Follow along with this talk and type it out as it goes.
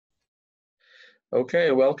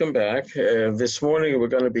Okay, welcome back. This morning we're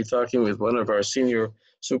going to be talking with one of our senior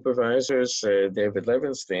supervisors, David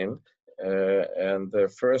Levinstein. And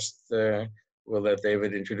first, we'll let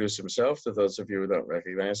David introduce himself to those of you who don't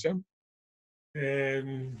recognize him.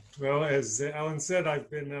 Well, as Alan said,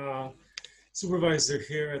 I've been a supervisor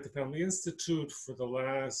here at the Family Institute for the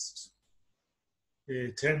last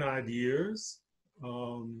 10 odd years.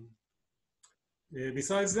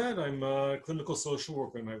 Besides that, I'm a clinical social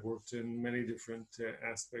worker, and I've worked in many different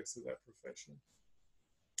aspects of that profession.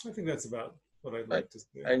 I think that's about what I'd like to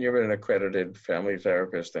say. And you're an accredited family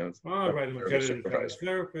therapist and right, I'm an accredited family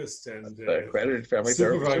therapist and accredited family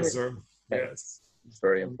supervisor. Yes, it's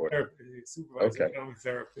very important. Supervisor family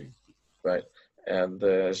therapy. Right.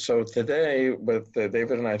 And so today, what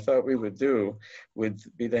David and I thought we would do would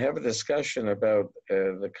be to have a discussion about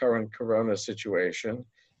the current corona situation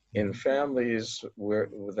in families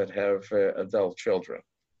that have adult children.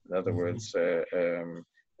 In other words,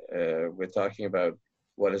 we're talking about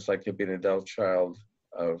what it's like to be an adult child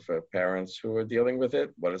of parents who are dealing with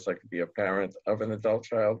it, what it's like to be a parent of an adult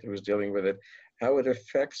child who is dealing with it, how it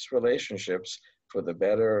affects relationships for the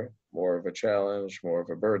better, more of a challenge, more of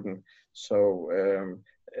a burden. So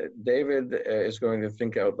David is going to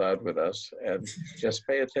think out loud with us, and just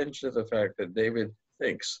pay attention to the fact that David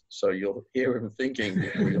thinks, so you'll hear him thinking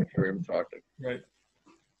before you hear him talking. Right.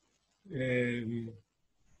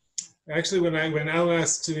 Actually, when Al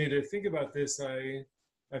asked me to think about this, I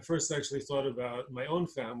first actually thought about my own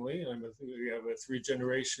family. We have 3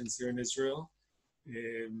 generations here in Israel.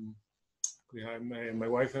 We have my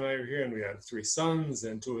wife and I are here, and we have 3 sons,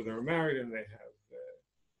 and 2 of them are married, and they have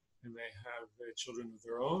children of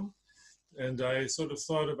their own. And I sort of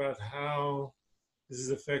thought about how this has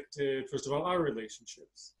affected, first of all, our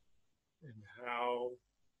relationships, and how,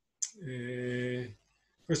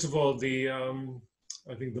 first of all,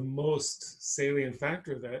 I think the most salient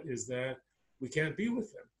factor of that is that we can't be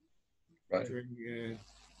with them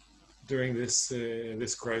during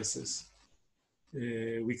this crisis.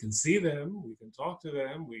 We can see them, we can talk to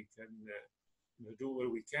them, we can do what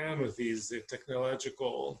we can with these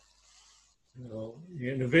technological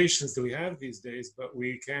innovations that we have these days, but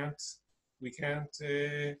we can't.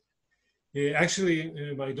 Actually,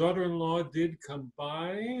 my daughter-in-law did come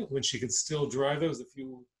by when she could still drive. That was a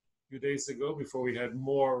few days ago, before we had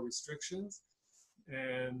more restrictions,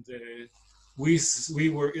 and we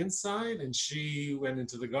were inside, and she went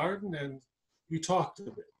into the garden, and we talked a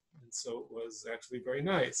bit, and so it was actually very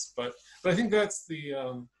nice. But I think that's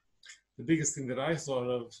the biggest thing that I thought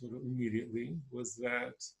of sort of immediately, was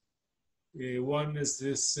that one is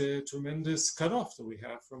this tremendous cutoff that we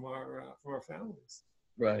have from our families.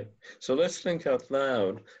 Right. So let's think out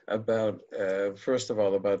loud about, first of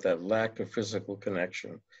all, about that lack of physical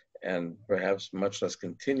connection, and perhaps much less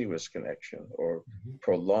continuous connection or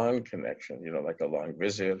prolonged connection, like a long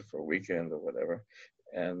visit for a weekend or whatever.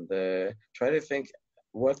 And try to think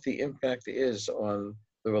what the impact is on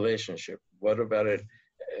the relationship. What about it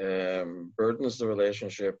burdens the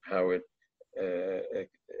relationship, how it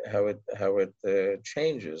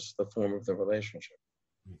changes the form of the relationship.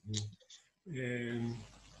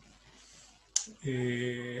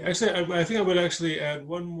 Actually, I think I would actually add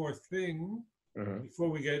one more thing before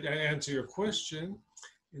we answer your question,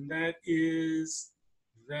 and that is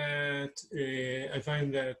that I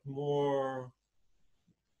find that more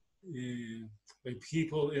like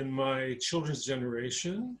people in my children's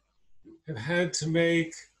generation have had to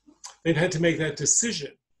make that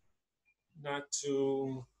decision not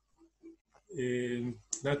to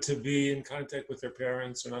be in contact with their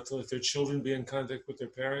parents, or not to let their children be in contact with their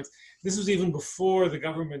parents. This was even before the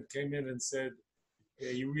government came in and said,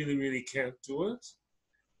 you really, really can't do it.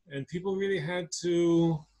 And people really had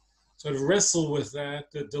to sort of wrestle with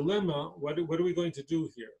the dilemma. What are we going to do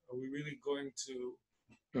here? Are we really going to,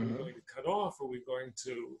 cut off? Are we going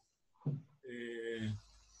to,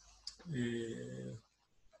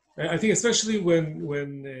 I think especially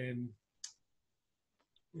when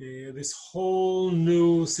this whole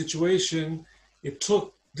new situation, it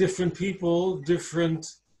took different people,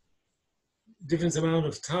 different amount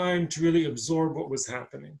of time to really absorb what was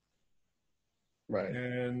happening. Right.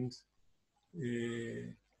 And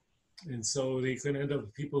so they can end up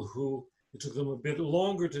with people who it took them a bit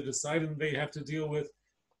longer to decide, and they have to deal with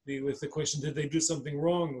the question: did they do something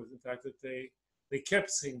wrong? With the fact that they kept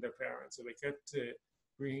seeing their parents, or they kept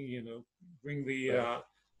bring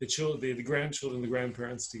the grandchildren, the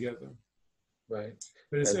grandparents together. Right.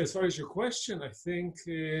 But as far as your question, I think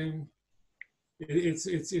it's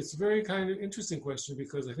a very kind of interesting question,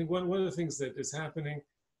 because I think one of the things that is happening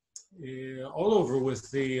all over with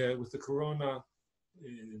the corona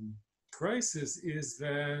crisis is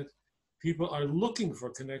that people are looking for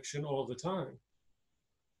connection all the time.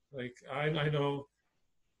 Like I know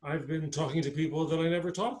I've been talking to people that I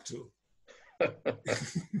never talked to.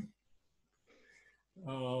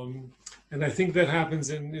 Um, and I think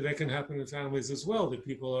that can happen in families as well, that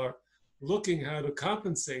people are looking how to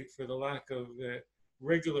compensate for the lack of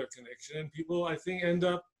regular connection. And people, I think, end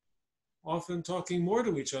up often talking more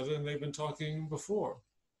to each other than they've been talking before,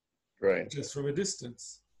 Right. just from a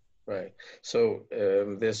distance. Right. So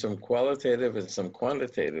there's some qualitative and some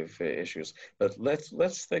quantitative issues, but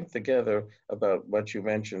let's think together about what you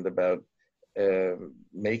mentioned about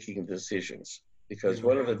making decisions. Because Yeah.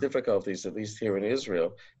 one of the difficulties, at least here in Israel,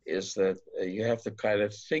 is that you have to kind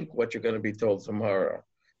of think what you're going to be told tomorrow,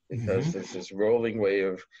 because Mm-hmm. there's this rolling way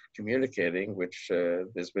of communicating, which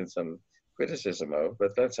there's been some criticism of,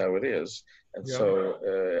 but that's how it is. And Yeah. so,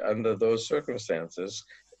 under those circumstances,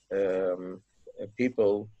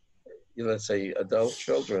 people, let's say adult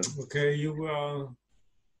children. Okay,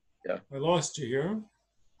 Yeah. I lost you here.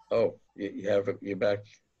 Oh, you have, you're back.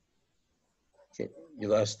 You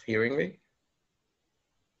lost hearing me,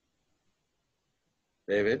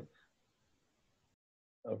 David?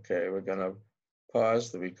 Okay, we're gonna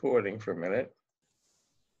pause the recording for a minute.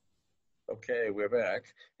 Okay, we're back.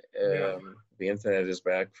 Yeah. The internet is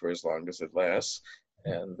back for as long as it lasts.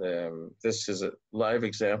 And this is a live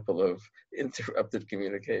example of interrupted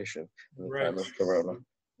communication in the time Right. of Corona.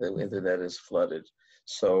 The internet is flooded.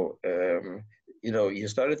 So, you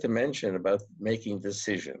started to mention about making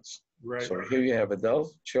decisions. Right. So here you have adult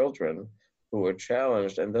children who are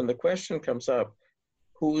challenged, and then the question comes up,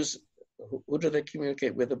 who do they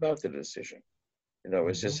communicate with about the decision? Is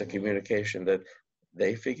Mm-hmm. this a communication that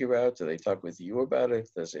they figure out? Do they talk with you about it?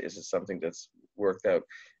 Is it something that's worked out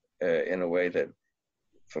in a way that,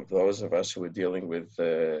 for those of us who are dealing with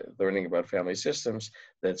learning about family systems,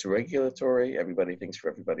 that's regulatory, everybody thinks for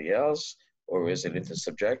everybody else? Or is it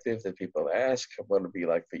intersubjective that people ask, what would it be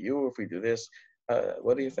like for you if we do this?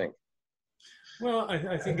 What do you think? Well,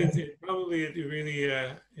 I think it really,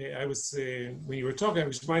 I was, when you were talking, I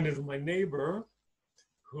was reminded of my neighbor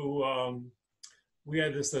who, we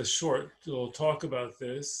had this short little talk about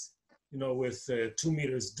this, with 2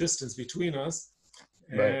 meters distance between us.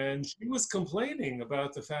 Right, And she was complaining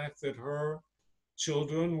about the fact that her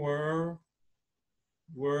children were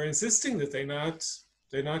insisting that they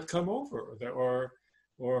not come over,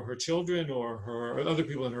 or her children or her or other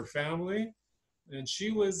people in her family. And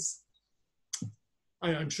she was,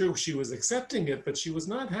 I'm sure she was accepting it, but she was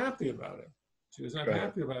not happy about it. She was not right,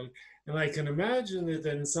 happy about it. And I can imagine that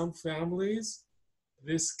in some families,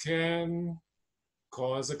 this can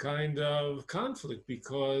cause a kind of conflict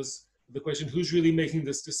because the question, who's really making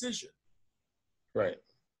this decision? right,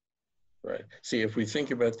 right. See, if we think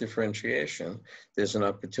about differentiation, there's an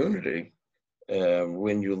opportunity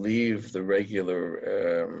when you leave the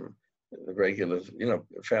regular,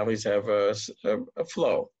 families have a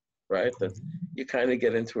flow, right? That you kind of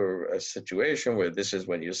get into a situation where this is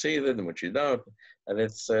when you see them and what you don't, and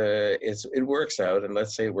it works out, and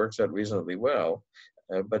let's say it works out reasonably well,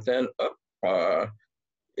 but then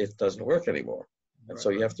it doesn't work anymore, and so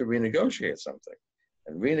Right. you have to renegotiate something,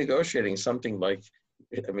 and renegotiating something like,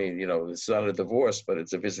 I mean, it's not a divorce, but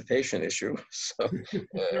it's a visitation issue.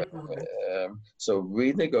 Right. So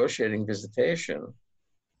renegotiating visitation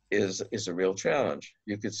is a real challenge.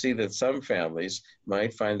 You could see that some families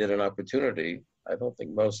might find it an opportunity, I don't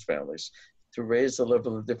think most families, to raise the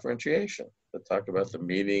level of differentiation, to talk about the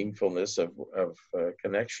meaningfulness of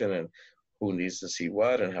connection and who needs to see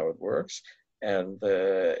what and how it works, and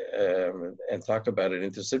talk about it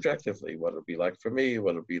intersubjectively, what it'll be like for me,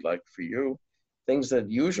 what it'll be like for you, things that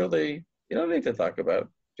usually you don't need to talk about,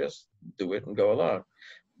 just do it and go along.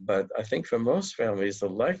 But I think for most families, the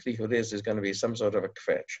likelihood is going to be some sort of a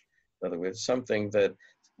kvetch. In other words, something that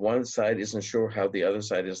one side isn't sure how the other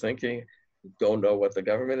side is thinking, don't know what the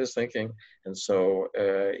government is thinking. And so,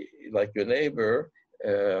 like your neighbor,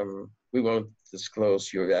 we won't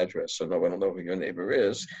disclose your address, so no one will know who your neighbor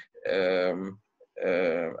is, um,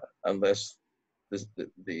 unless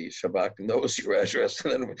the Shabak knows your address.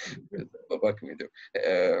 And then what can we do?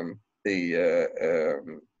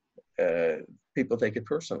 People take it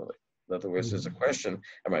personally. In other words, there's a question,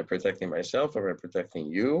 am I protecting myself? Am I protecting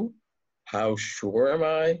you? How sure am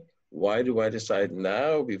I? Why do I decide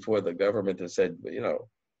now before the government has said, you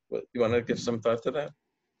want to give some thought to that?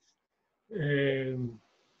 And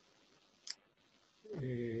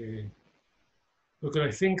look, I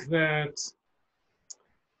think that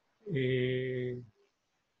you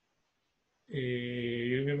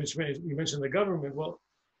mentioned the government. Well,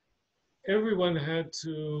 everyone had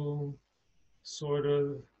to sort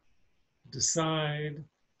of decide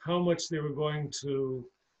how much they were going to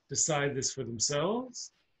decide this for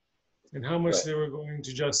themselves and how much Right. they were going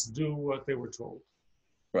to just do what they were told.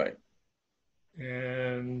 Right.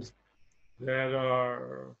 And that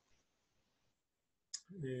are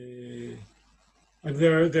uh,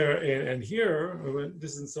 and here,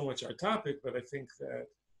 this isn't so much our topic, but I think that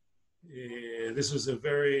this is a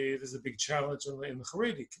big challenge in the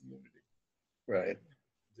Haredi community. Right.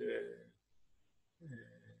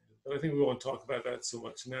 But I think we won't talk about that so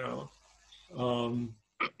much now. Um,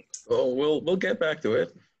 Well, we'll get back to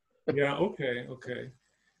it. yeah, okay.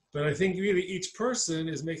 But I think really each person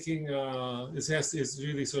is making is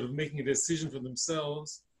really sort of making a decision for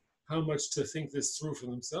themselves, how much to think this through for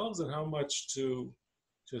themselves and how much to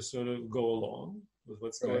just sort of go along with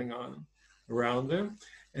what's Right. going on around them.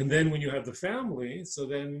 And then when you have the family, so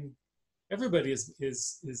then everybody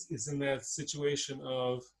is in that situation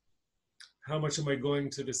of how much am I going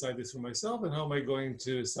to decide this for myself, and how much am I going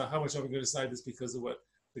to decide this because of what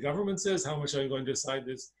the government says? How much are you going to decide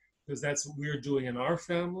this because that's what we're doing in our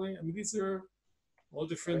family? I mean, these are all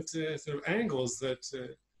different sort of angles that.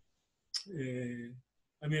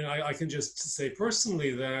 I mean, I can just say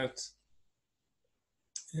personally that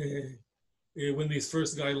when these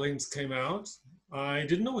first guidelines came out, I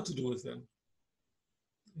didn't know what to do with them.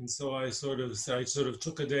 And so I sort of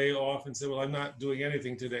took a day off and said, well, I'm not doing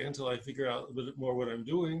anything today until I figure out a bit more what I'm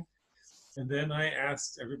doing. And then I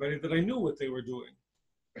asked everybody that I knew what they were doing.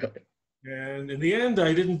 And in the end,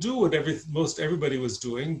 I didn't do what most everybody was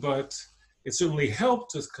doing, but it certainly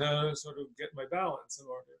helped to kind of sort of get my balance in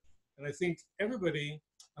order. And I think everybody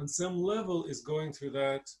on some level is going through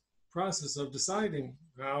that process of deciding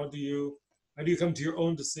how do you come to your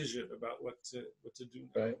own decision about what to do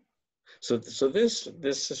now. Right. So this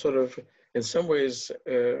is sort of, in some ways,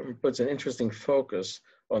 puts an interesting focus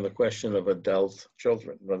on the question of adult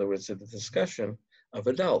children. In other words, it's a discussion of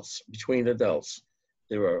adults, between adults.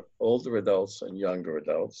 There are older adults and younger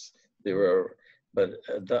adults. But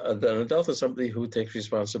an adult is somebody who takes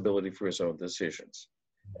responsibility for his own decisions.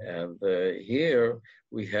 And here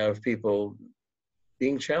we have people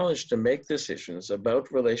being challenged to make decisions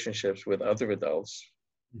about relationships with other adults.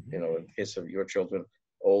 You know, in the case of your children,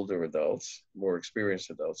 older adults, more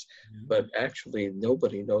experienced adults, but actually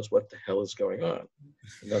nobody knows what the hell is going on.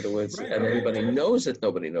 In other words, and everybody knows that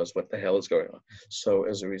nobody knows what the hell is going on. So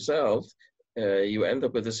as a result, you end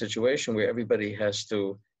up with a situation where everybody has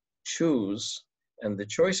to choose, and the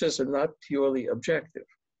choices are not purely objective.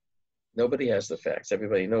 Nobody has the facts.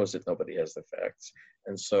 Everybody knows that nobody has the facts.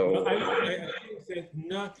 And so well, I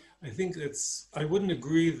think I wouldn't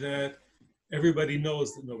agree that everybody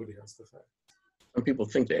knows that nobody has the facts. some people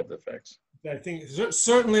think they have the facts. I think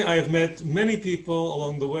certainly I have met many people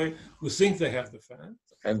along the way who think they have the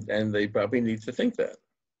facts. And they probably need to think that.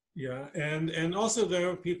 Yeah, and also there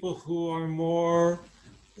are people who are more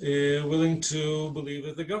willing to believe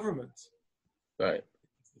that the government Right.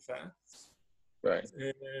 has the facts. Right.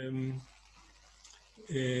 I mean,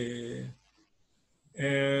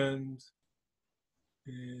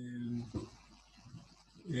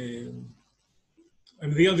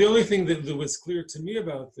 the only thing that was clear to me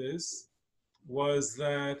about this was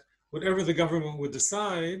that whatever the government would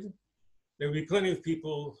decide, there would be plenty of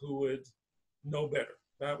people who would know better.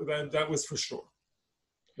 That was for sure.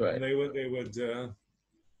 Right. And they would.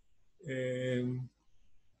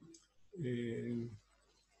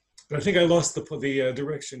 But I think I lost the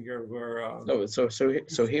direction here. Where no,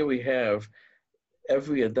 so here we have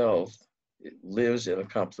every adult lives in a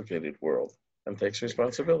complicated world and takes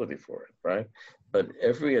responsibility for it, right? But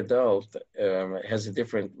every adult has a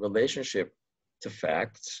different relationship to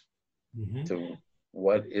facts, to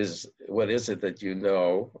what is it that you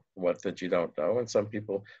know, what that you don't know. And some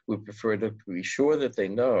people would prefer to be sure that they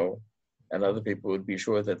know, and other people would be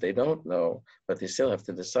sure that they don't know, but they still have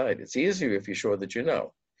to decide. It's easier if you're sure that you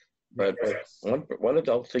know. But one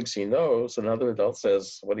adult thinks he knows, another adult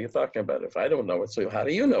says, what are you talking about? If I don't know it, so how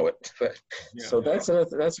do you know it? So that's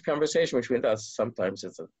a conversation between adults. Sometimes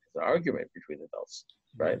it's an argument between adults,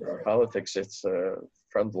 right? In politics, it's a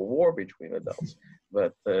frontal war between adults.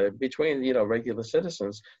 But between, regular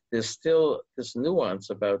citizens, there's still this nuance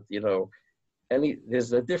about,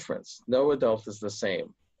 there's a difference. No adult is the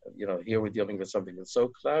same. Here we're dealing with something that's so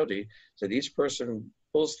cloudy that each person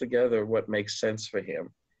pulls together what makes sense for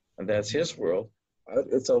him. And that's his world.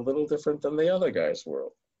 It's a little different than the other guy's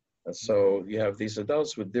world. And so you have these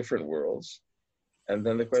adults with different worlds. And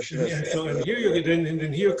then the question is... Yeah, so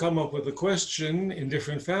and here come up with a question in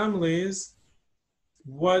different families,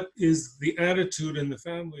 what is the attitude in the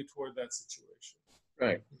family toward that situation?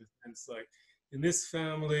 Right. It's like, in this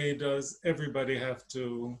family, does everybody have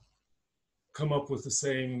to come up with the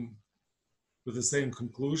same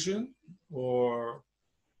conclusion, or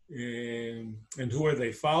and who are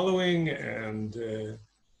they following, and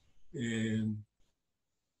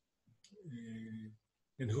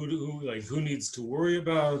who needs to worry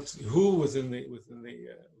about who within the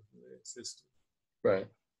system. Right.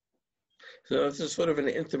 So it's a sort of an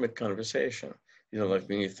intimate conversation. Like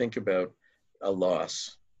when you think about a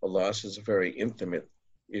loss is a very intimate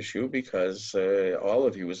issue because all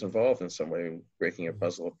of you is involved in some way, breaking a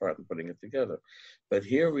puzzle apart and putting it together. But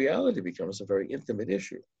here reality becomes a very intimate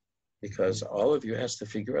issue because all of you has to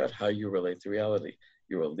figure out how you relate to reality.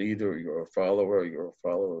 You're a leader, you're a follower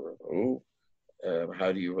of who?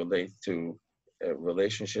 How do you relate to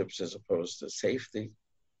relationships as opposed to safety?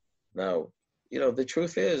 Now, the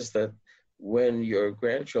truth is that when your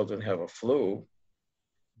grandchildren have a flu,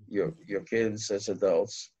 your kids as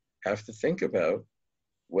adults have to think about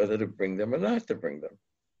whether to bring them or not to bring them,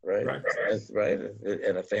 right? Right.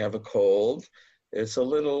 And if they have a cold, it's a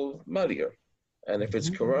little muddier. And if it's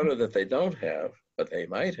corona that they don't have, but they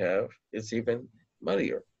might have, it's even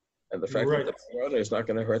muddier. And the fact that the corona is not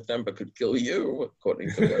going to hurt them but could kill you,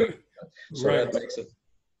 according to them. So that makes it.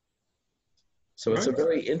 So it's a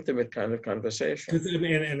very intimate kind of conversation.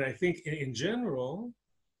 And I think in general,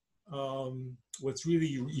 what's really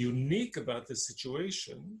unique about this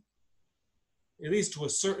situation, at least to a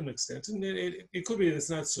certain extent, and it could be that it's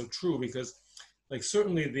not so true because, like,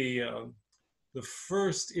 certainly the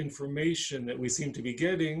first information that we seem to be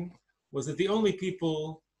getting was that the only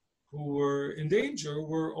people who were in danger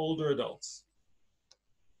were older adults.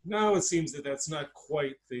 Now it seems that that's not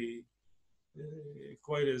quite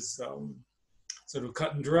quite as sort of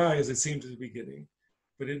cut and dry as it seemed at the beginning,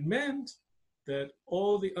 but it meant that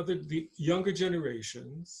all the younger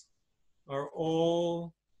generations are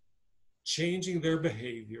all changing their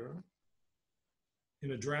behavior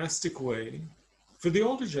in a drastic way for the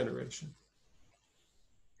older generation.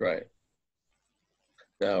 Right.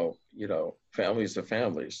 Now, families are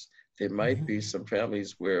families. There might be some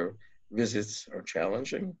families where visits are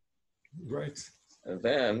challenging. Right. And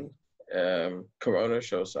then corona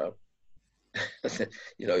shows up.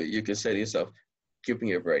 You can say to yourself, give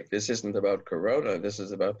me a break. This isn't about corona. This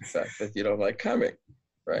is about the fact that you don't like coming,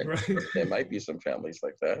 right? There might be some families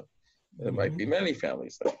like that. There might be many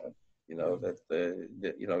families like that.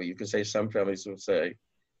 You can say some families would say,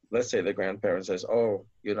 let's say the grandparent says, oh,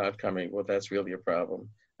 you're not coming. Well, that's really a problem.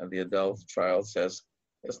 And the adult child says,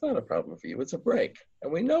 it's not a problem for you. It's a break.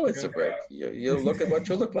 And we know it's a break. You look at what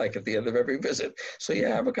you look like at the end of every visit. So you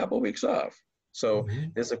have a couple of weeks off. So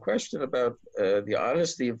there's a question about the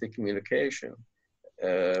honesty of the communication.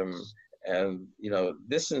 And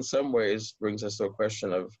this in some ways brings us to a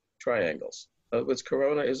question of triangles. In other words,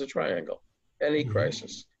 corona is a triangle. Any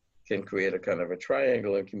crisis can create a kind of a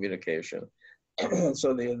triangle in communication.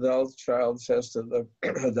 So the adult child says to the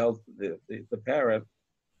adult, the parent,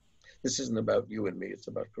 this isn't about you and me, it's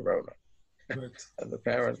about corona. And the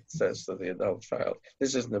parent says to the adult child,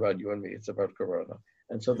 this isn't about you and me, it's about corona.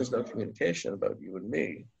 And so there's no communication about you and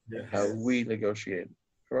me, and how we negotiate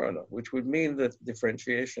corona, which would mean that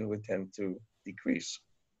differentiation would tend to decrease.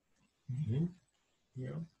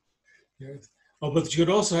 Oh, but you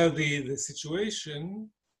could also have the situation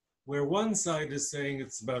where one side is saying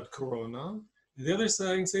it's about corona, and the other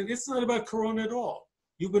side is saying it's not about corona at all.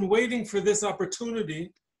 You've been waiting for this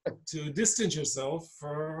opportunity to distance yourself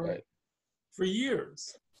for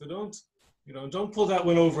years. So don't pull that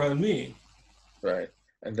one over on me. Right.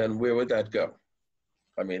 And then where would that go?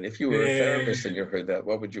 I mean, if you were a therapist and you heard that,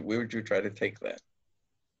 where would you try to take that?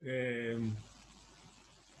 Where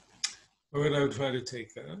would I try to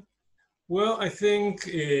take that? Well, I think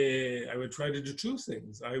I would try to do two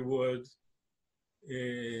things. I would,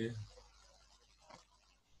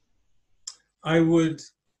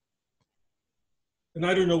 and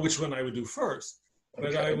I don't know which one I would do first,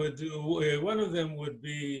 but I would do, one of them would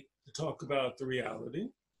be to talk about the reality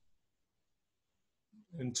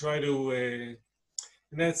and try to, in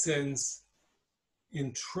that sense,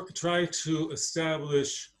 try to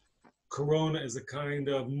establish corona as a kind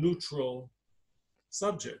of neutral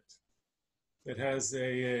subject that has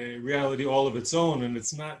a reality all of its own, and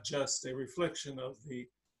it's not just a reflection of the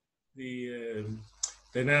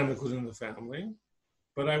dynamic within the family.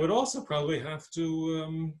 But I would also probably have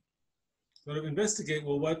to sort of investigate,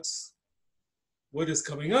 well, what is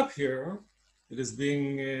coming up here that is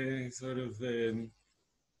being sort of,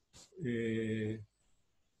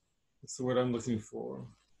 what's the word I'm looking for?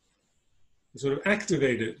 Sort of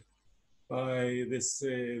activated by this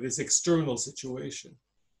external situation.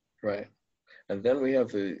 Right. And then we have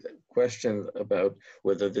the question about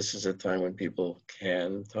whether this is a time when people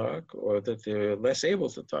can talk or that they're less able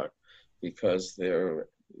to talk because they're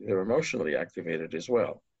emotionally activated as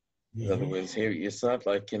well. In other words, here it's not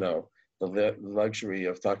like, the luxury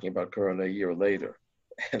of talking about Corona a year later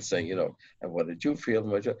and saying, and what did you feel?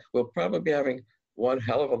 We'll probably be having one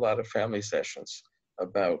hell of a lot of family sessions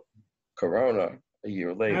about Corona a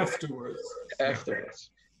year later. Afterwards.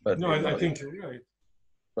 Afterwards. But no, I think you're right.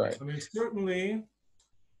 Right. I mean,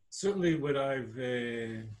 certainly what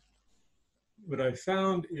I've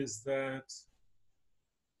found is that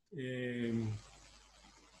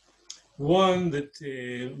one, that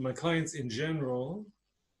my clients in general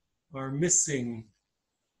are missing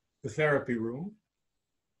the therapy room.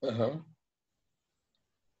 Uh-huh.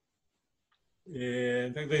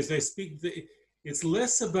 And they speak, it's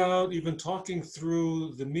less about even talking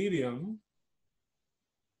through the medium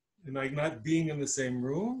and like not being in the same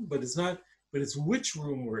room, but it's which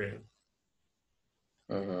room we're in.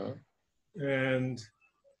 Uh-huh. And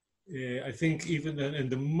I think even in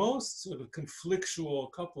the most sort of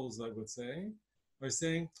conflictual couples, I would say, are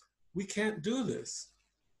saying, we can't do this.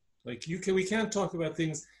 Like we can't talk about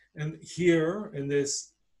things and here in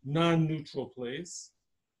this non-neutral place.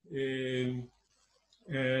 And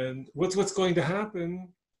what's going to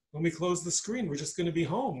happen when we close the screen? We're just going to be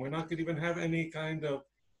home. We're not going to even have any kind of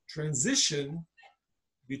transition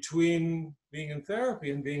between being in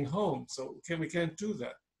therapy and being home. So we can't do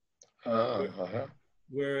that. Uh-huh.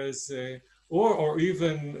 Whereas, or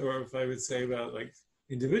if I would say about like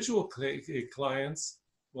individual clients,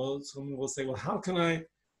 well, someone will say, well, how can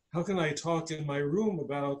I talk in my room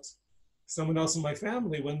about someone else in my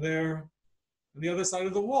family when they're on the other side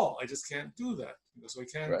of the wall? I just can't do that. So I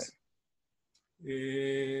can't. Right.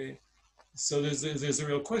 So there's a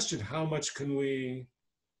real question: how much can we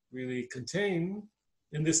really contain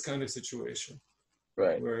in this kind of situation?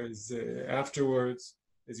 Right. Whereas afterwards,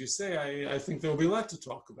 as you say, I think there will be a lot to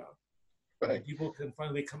talk about. Right. People can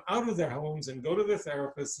finally come out of their homes and go to their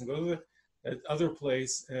therapists and go to that other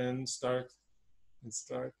place and start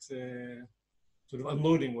sort of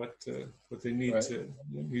unloading what they need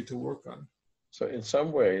to work on. So in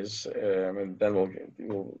some ways, and then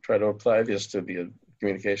we'll try to apply this to the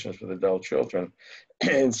communications with adult children.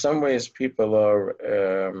 In some ways, people are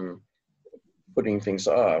putting things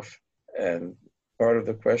off, and part of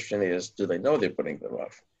the question is, do they know they're putting them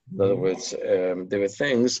off? In other words, there are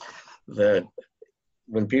things that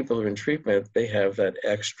when people are in treatment, they have that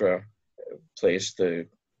extra place to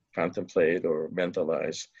contemplate or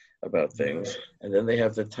mentalize about things, and then they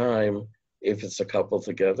have the time. If it's a couple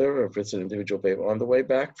together, or if it's an individual baby, on the way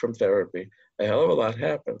back from therapy, a hell of a lot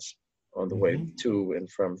happens on the way to and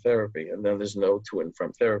from therapy. And then there's no to and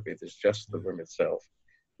from therapy. There's just the room itself,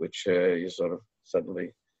 which you sort of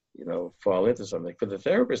suddenly, fall into something. For the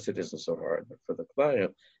therapist, it isn't so hard, but for the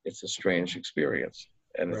client, it's a strange experience.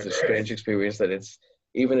 And it's a strange experience that it's,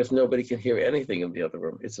 even if nobody can hear anything in the other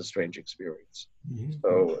room, it's a strange experience.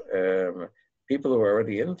 So people who are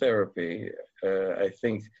already in therapy, I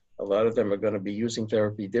think, a lot of them are going to be using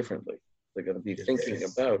therapy differently. They're going to be thinking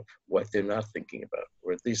about what they're not thinking about,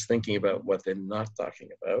 or at least thinking about what they're not talking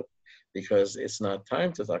about, because it's not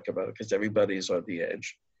time to talk about it because everybody's on the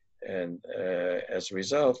edge. And as a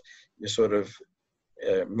result, you're sort of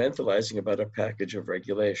mentalizing about a package of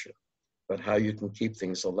regulation, but how you can keep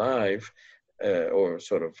things alive or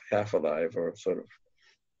sort of half alive or sort of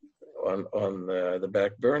on the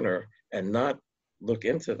back burner and not look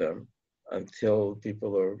into them until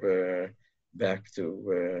people are back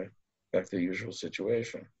to the usual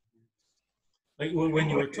situation. Like when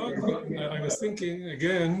you were talking, I was thinking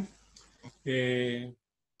again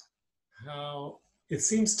how it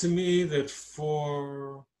seems to me that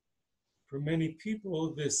for many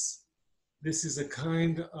people this is a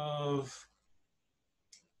kind of,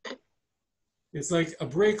 it's like a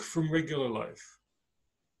break from regular life.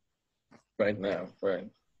 Right now, right.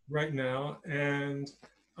 Right now, and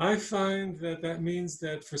I find that means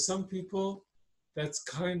that for some people, it's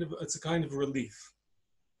a kind of relief.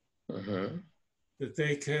 That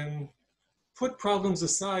they can put problems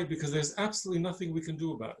aside because there's absolutely nothing we can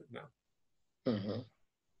do about it now.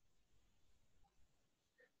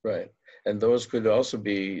 Right, and those could also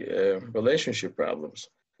be relationship problems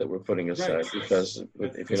that we're putting aside because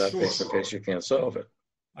if you're not face to face, you can't solve it.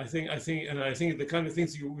 I think the kind of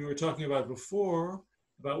things we were talking about before,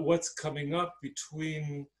 about what's coming up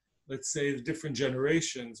between, let's say, the different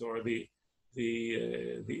generations or the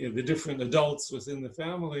different adults within the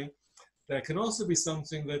family, that can also be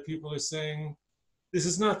something that people are saying, this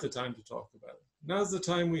is not the time to talk about it. Now's the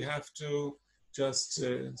time we have to just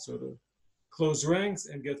sort of close ranks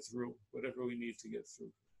and get through whatever we need to get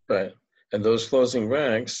through. Right. And those closing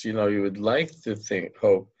ranks, you know, you would like to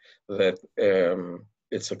hope that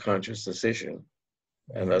it's a conscious decision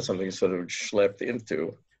and not something sort of schlepped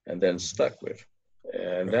into and then stuck with.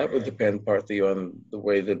 And that would depend partly on the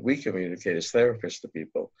way that we communicate as therapists to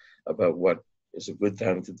people about what is a good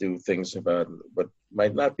time to do things about what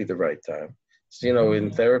might not be the right time. So, you know,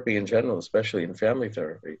 in therapy in general, especially in family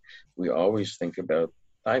therapy, we always think about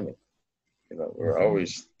timing. You know, we're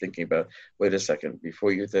always thinking about, wait a second,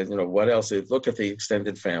 before you, you know, what else? Look at the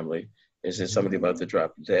extended family. Is there somebody about to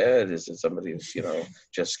drop dead? Is it somebody who's, you know,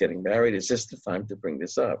 just getting married? Is this the time to bring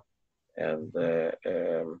this up? And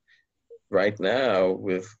right now,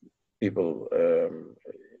 with people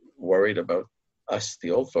worried about us,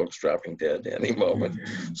 the old folks, dropping dead any moment,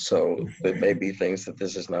 so there may be things that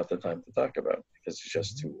this is not the time to talk about because it's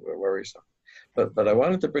just too worrisome. But I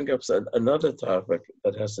wanted to bring up another topic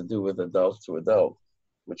that has to do with adult to adult,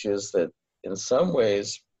 which is that in some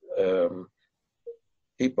ways,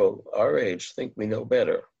 people our age think we know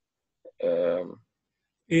better.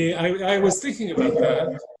 I was thinking about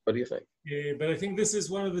that. What do you think? But I think this is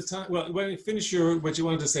one of the times. Well, when you finish what you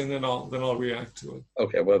wanted to say, and then I'll react to it.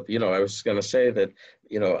 Okay. Well, you know, I was going to say that,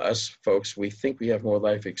 you know, us folks, we think we have more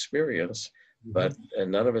life experience, but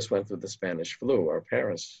none of us went through the Spanish flu. Our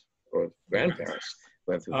parents or grandparents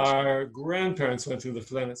went through. Our grandparents went through the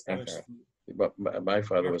Spanish flu. But my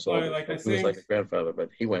father was older. He was like a grandfather, but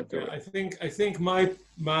he went through it. I think my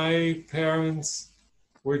parents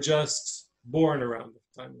were just born around the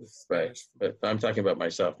time of the Spanish flu. But I'm talking about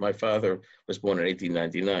myself. My father was born in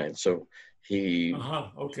 1899, so he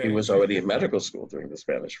was already in medical school during the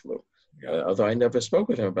Spanish flu. Yeah. Although I never spoke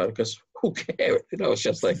with him about it because who cares? You know, it's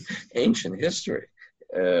just like ancient history.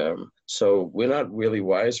 So we're not really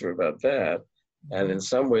wiser about that. And in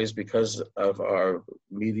some ways, because of our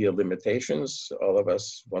media limitations, all of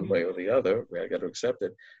us, one way or the other, we got to accept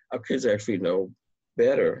it, our kids actually know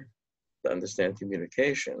better to understand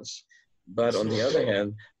communications. But on the other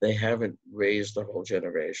hand, they haven't raised the whole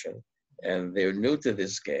generation, and they're new to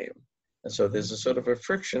this game. And so there's a sort of a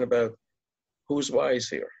friction about who's wise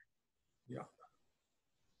here. Yeah.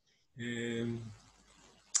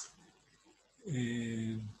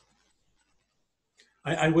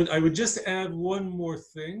 I would just add one more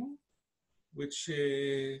thing, which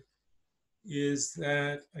is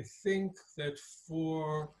that I think that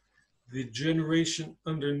for the generation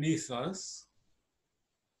underneath us,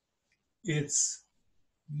 it's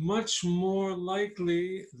much more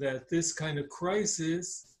likely that this kind of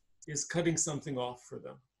crisis is cutting something off for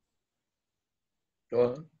them. Go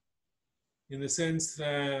on. In the sense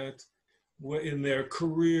that in their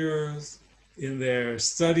careers, in their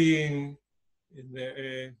studying, in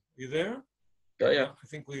their, you there? Yeah. I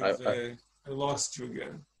think I lost you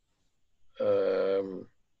again.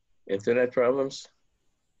 Internet problems.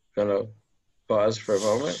 Gonna pause for a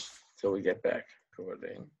moment till we get back.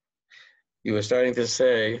 Recording. You were starting to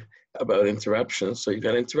say about interruptions, so you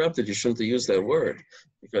got interrupted. You shouldn't have used that word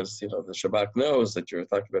because, you know, the Shabbat knows that you're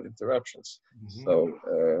talking about interruptions. So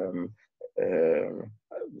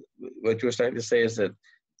what you were starting to say is that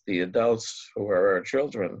the adults who are our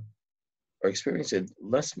children are experiencing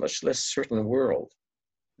much less certain world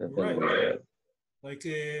than we had. Like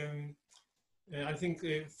I think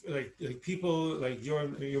like people like your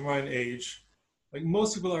my age, like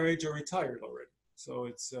most people our age are retired already. So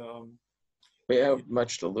it's we have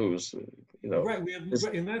much to lose, you know. Right,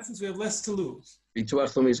 in that sense we have less to lose.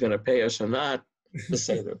 Bituach Leumi is going to pay us or not to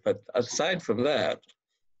say that, but aside from that,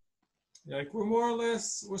 like we're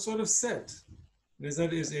sort of set.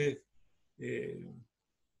 That is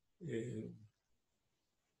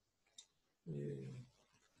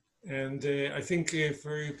and I think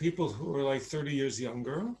for people who are like 30 years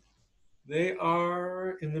younger, they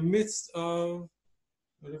are in the midst of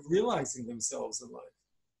sort of realizing themselves in life.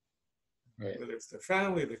 Right. Whether it's their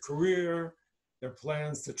family, their career, their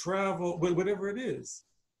plans to travel, whatever it is.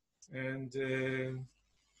 And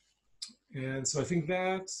so I think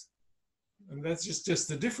that's just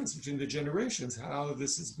the difference between the generations, how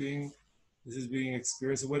this is being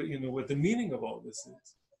experienced, and what the meaning of all this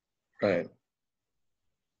is. Right.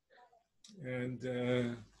 And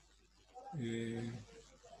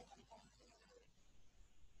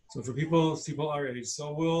so for people our age,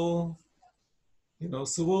 so we'll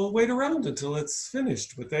wait around until it's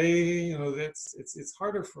finished. But it's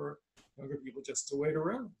harder for younger people just to wait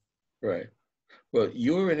around. Right. Well,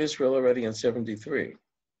 you were in Israel already in '73.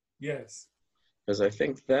 Yes. Because I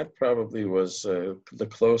think that probably was the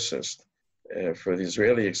closest for the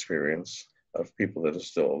Israeli experience of people that are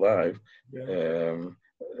still alive. Yeah.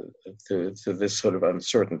 to this sort of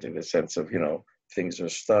uncertainty, the sense of, things are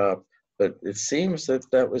stopped. But it seems that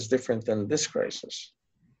that was different than this crisis.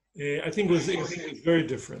 I think it was very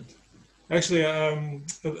different. Actually,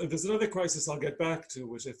 there's another crisis I'll get back to,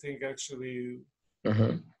 which I think actually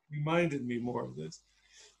Mm-hmm. reminded me more of this.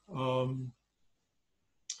 Um,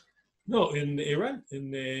 no, in Iran,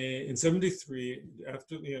 in '73,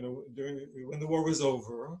 after during when the war was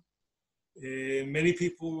over, many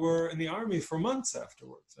people were in the army for months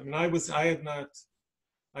afterwards. I mean, I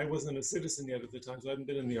wasn't a citizen yet at the time, so I hadn't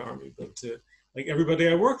been in the army. But like everybody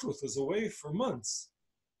I worked with was away for months,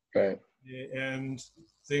 Right. and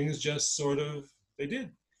things just sort of they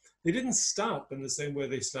didn't stop in the same way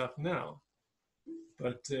they stop now,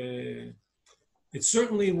 but it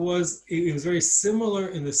certainly was. It was very similar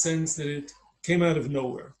in the sense that it came out of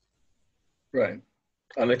nowhere. Right.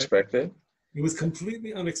 Unexpected. It was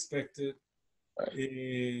completely unexpected.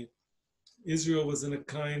 Right. Israel was in a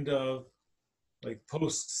kind of like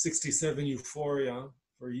post '67 euphoria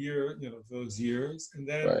for a year, those years, and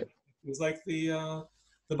then Right. it was like the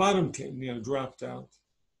bottom came, dropped out.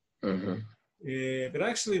 Mm-hmm. But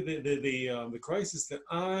actually, the crisis that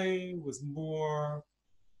I was more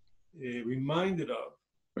reminded of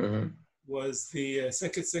Mm-hmm. was the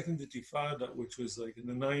second Intifada, which was like in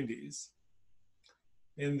the '90s.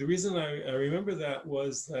 And the reason I remember that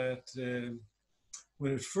was that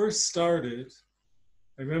when it first started,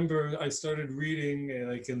 I remember I started reading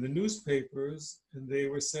like in the newspapers, and they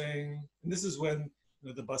were saying, and this is when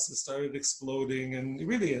the buses started exploding, and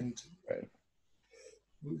really, and Right.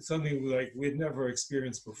 something like we'd never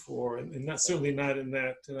experienced before, and not certainly not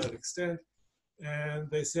to that extent. And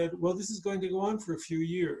they said, well, this is going to go on for a few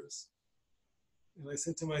years. And I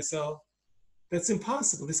said to myself, that's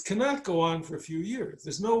impossible. This cannot go on for a few years.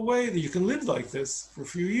 There's no way that you can live like this for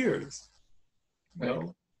a few years. Right.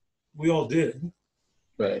 Well, we all did.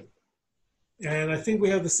 Right. And I think we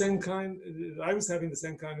have the same I was having the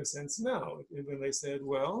same kind of sense now when they said,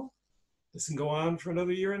 well, this can go on for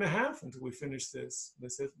another year and a half until we finish this. They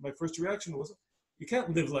said, my first reaction was, you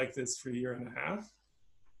can't live like this for a year and a half.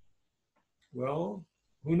 Well,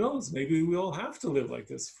 who knows? Maybe we'll have to live like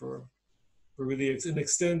this for really an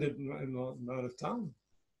extended amount of time.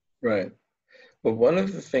 Right. But one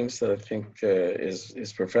of the things that I think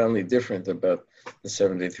is profoundly different about the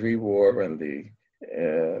 '73 war and the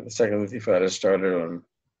Second Intifada started on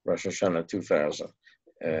Rosh Hashanah 2000.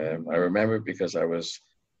 I remember because I was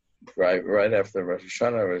right after Rosh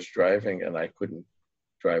Hashanah, I was driving and I couldn't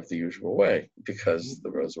drive the usual way because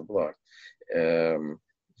the roads were blocked.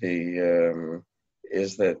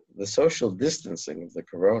 Is that the social distancing of the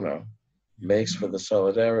corona makes for the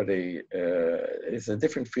solidarity, it's a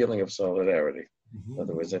different feeling of solidarity. In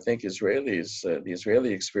other words, I think Israelis, the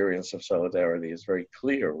Israeli experience of solidarity is very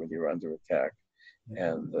clear when you're under attack.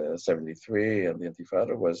 And '73 and the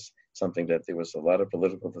Intifada was something that there was a lot of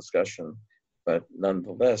political discussion, but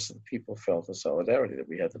nonetheless, people felt the solidarity that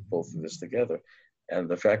we had to pull through this together. And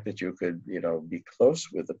the fact that you could, be close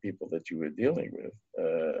with the people that you were dealing with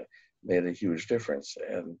made a huge difference.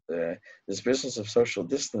 And this business of social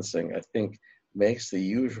distancing, I think, makes the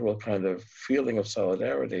usual kind of feeling of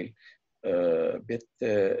solidarity a bit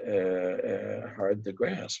hard to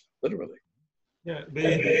grasp, literally. Yeah,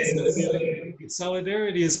 the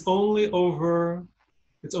solidarity is only over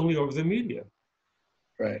the media.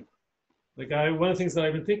 Right. Like one of the things that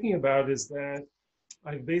I've been thinking about is that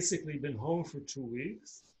I've basically been home for 2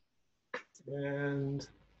 weeks, and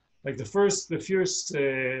like the first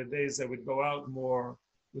days I would go out more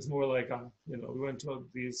was more like we went to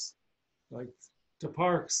these like to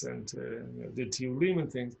parks and did tiyulim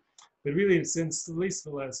and things, but really since at least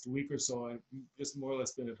the last week or so I've just more or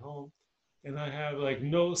less been at home, and I have like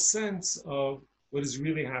no sense of what is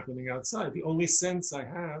really happening outside. The only sense I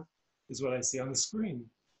have is what I see on the screen.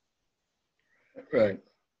 Right.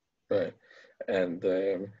 Right. And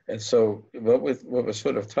so what we're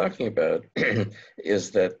sort of talking about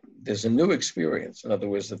is that there's a new experience. In other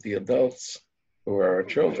words, that the adults who are our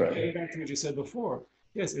children. Getting back to what you said before,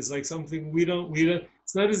 yes, it's like something we don't.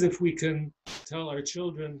 It's not as if we can tell our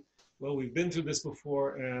children, well, we've been through this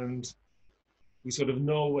before, and we sort of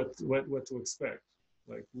know what to expect.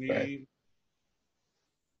 Like Right.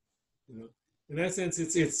 In that sense,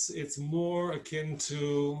 it's more akin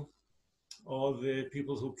to all the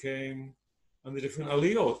people who came on the different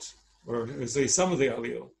aliyot, or say some of the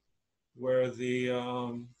aliyot, where the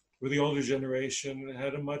older generation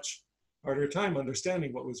had a much harder time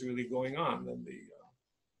understanding what was really going on than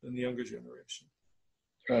the younger generation.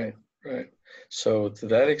 Right. Right. So to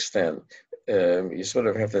that extent, you sort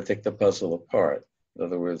of have to take the puzzle apart. In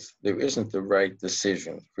other words, there isn't the right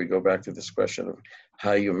decision. If we go back to this question of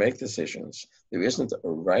how you make decisions. There isn't a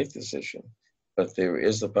right decision, but there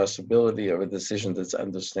is the possibility of a decision that's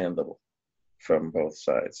understandable from both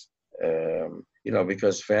sides.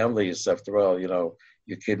 Because families, after all,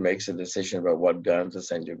 your kid makes a decision about what gun to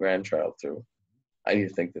send your grandchild to. I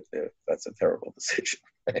think that's a terrible decision,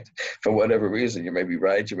 right? For whatever reason, you may be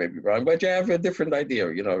right, you may be wrong, but you have a different idea,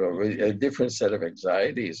 a different set of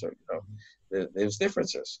anxieties, or, there's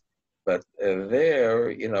differences. But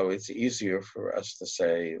it's easier for us to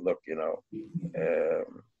say, look,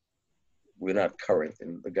 we're not current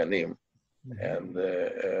in the Ganim, and,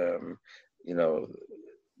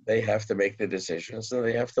 they have to make the decisions, and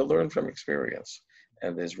they have to learn from experience.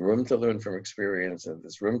 And there's room to learn from experience, and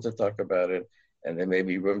there's room to talk about it. And there may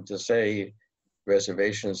be room to say,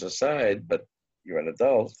 reservations aside, but you're an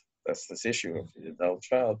adult. That's this issue of the adult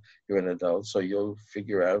child. You're an adult, so you'll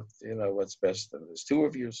figure out, what's best. And there's two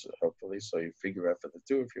of you, so hopefully, so you figure out for the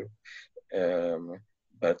two of you.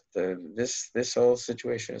 But this whole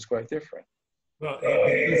situation is quite different. Well,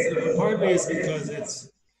 partly it's because it's,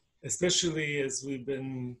 especially as we've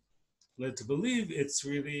been led to believe, it's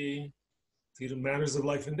really matters of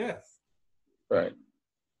life and death. Right.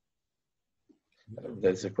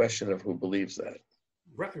 There's a question of who believes that.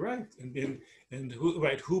 Right. And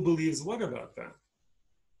who believes what about that?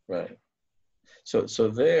 Right. So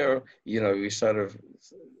there, we sort of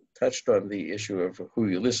touched on the issue of who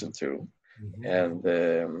you listen to. And,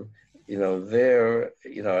 there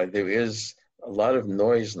is a lot of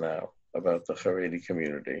noise now about the Haredi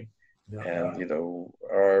community. Yeah. And,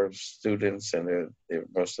 our students and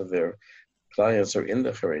most of their clients are in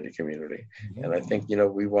the Haredi community. And I think,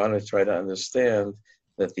 we want to try to understand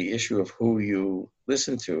that the issue of who you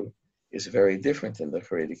listen to is very different in the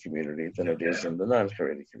Haredi community than it is in the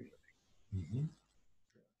non-Haredi community.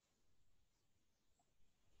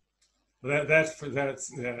 That's for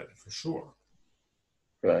sure.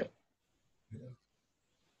 Right. Yeah.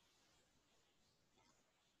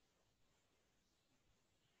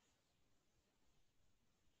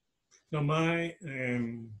 Now,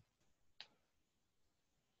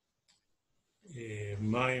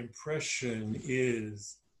 my impression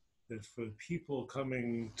is that for people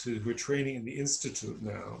who are training in the Institute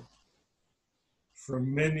now, for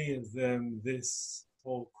many of them, this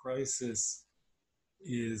whole crisis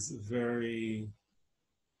is very,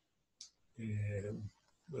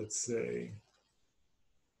 let's say,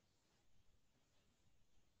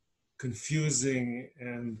 confusing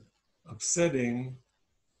and upsetting,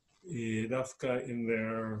 dafka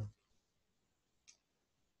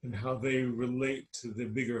in how they relate to the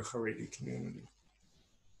bigger Haredi community.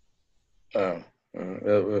 In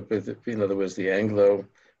other words, the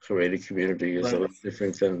Anglo-Haredi community is a little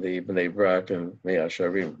different than the Bnei Brak and Mea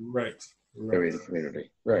Sharim Haredi community.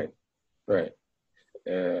 Right.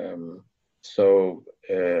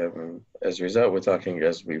 As a result, we're talking,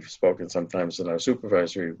 as we've spoken sometimes in our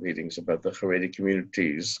supervisory meetings, about the Haredi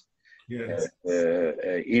communities. Yes.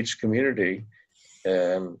 Each community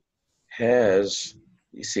has,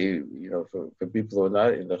 you see, for people who are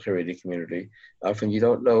not in the Haredi community, often you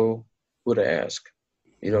don't know who to ask.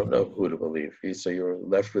 You don't know who to believe. So you're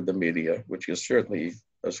left with the media, which you certainly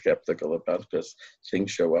are skeptical about, because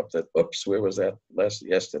things show up that, oops, where was that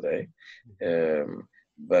yesterday?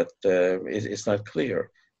 But it's not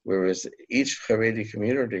clear. Whereas each Haredi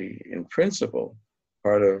community, in principle,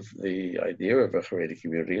 part of the idea of a Haredi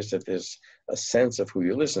community is that there's a sense of who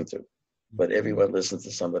you listen to, but everyone listens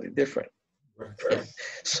to somebody different. Right?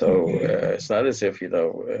 So it's not as if,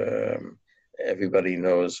 everybody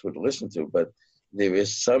knows who to listen to, but there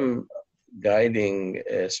is some guiding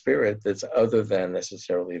spirit that's other than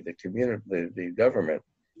necessarily the community, the government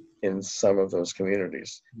in some of those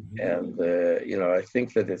communities. And, I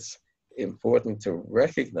think that it's important to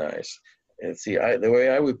recognize, and see, the way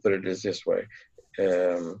I would put it is this way.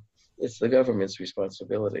 It's the government's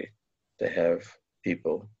responsibility to have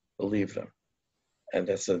people believe them. And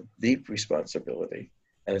that's a deep responsibility.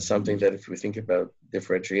 And it's something that if we think about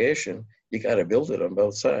differentiation, you got to build it on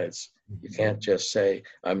both sides. You can't just say,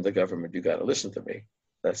 I'm the government, you got to listen to me.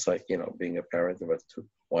 That's like, being a parent of a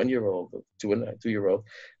 1-year-old, a 2-year-old.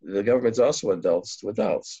 The government's also adults to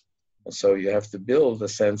adults. And so you have to build a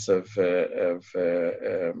sense of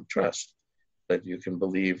trust that you can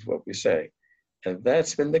believe what we say. And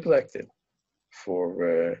that's been neglected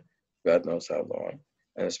for God knows how long.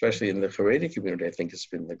 And especially in the Haredi community, I think it's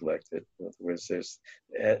been neglected. In other words,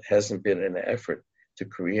 it hasn't been an effort to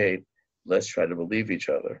create, let's try to believe each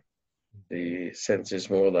other. The sense is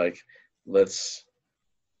more like, let's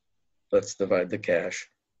divide the cash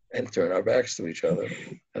and turn our backs to each other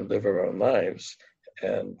and live our own lives.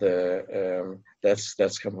 And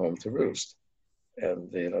that's come home to roost. And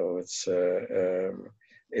it's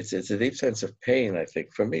a deep sense of pain. I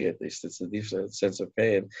think, for me at least, it's a deep sense of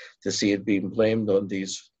pain to see it being blamed on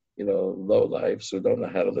these lowlifes who don't know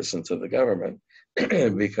how to listen to the government,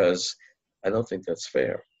 because I don't think that's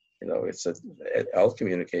fair. Our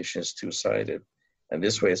communication is two-sided, and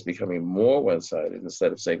this way it's becoming more one-sided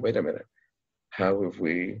instead of saying, wait a minute, how have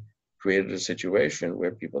we created a situation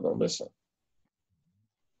where people don't listen?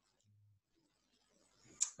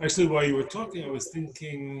 Actually, while you were talking, I was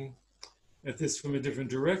thinking at this from a different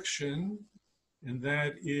direction, and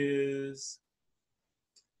that is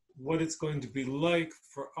what it's going to be like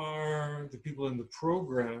for the people in the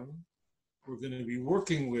program who are going to be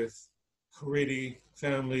working with Haredi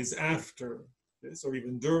families after this, or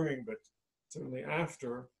even during, but certainly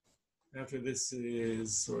after this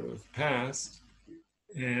is sort of passed,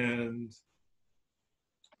 and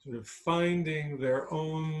sort of finding their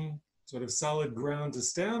own sort of solid ground to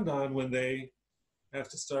stand on when they have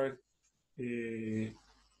to start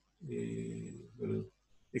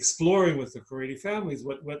exploring with the Haredi families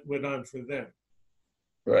what went on for them.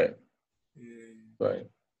 Right. Right.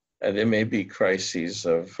 And there may be crises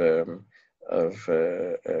of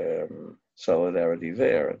solidarity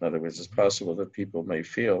there. In other words, it's possible that people may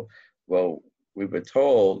feel, well, we were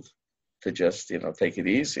told to just, take it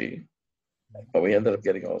easy, but we ended up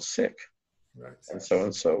getting all sick. Right. And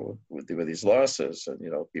so with these losses and,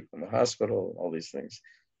 people in the hospital, all these things.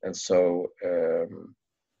 And so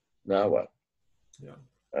now what? Yeah.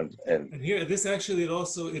 And here, this actually,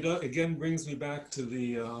 it again brings me back to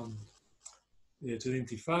the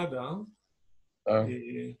Intifada,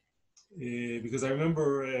 because I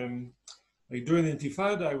remember during the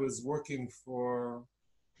Intifada, I was working for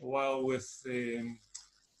a while with the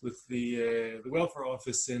welfare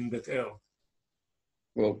office in Bet El.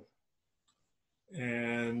 Well,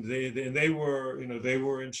 and they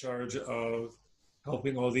were in charge of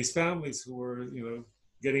helping all these families who were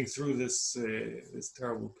getting through this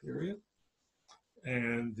terrible period,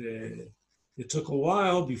 and it took a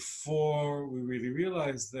while before we really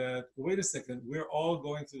realized that, wait a second, we're all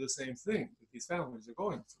going through the same thing that these families are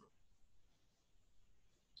going through.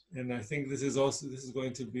 And I think this is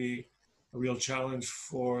going to be a real challenge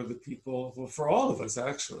for the people, for all of us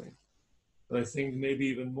actually. But I think maybe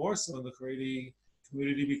even more so in the Haredi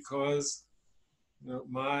community, because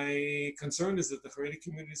my concern is that the Haredi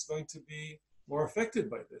community is going to be more affected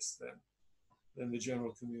by this than the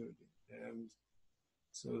general community, and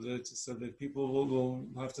so that people will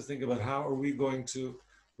have to think about how are we going to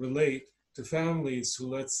relate to families who,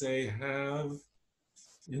 let's say, have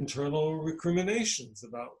internal recriminations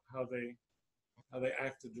about how they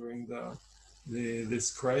acted during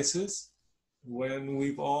this crisis, when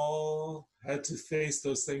we've all had to face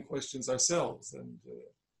those same questions ourselves and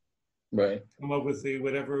right. come up with the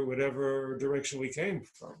whatever direction we came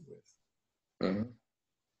from with. Mm-hmm.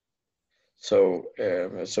 So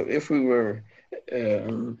if we were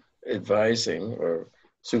advising or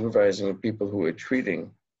supervising people who are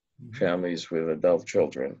treating families with adult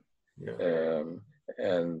children,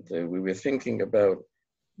 and we were thinking about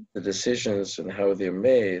the decisions and how they're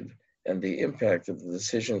made, and the impact of the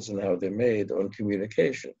decisions and how they're made on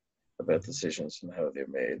communication about decisions and how they're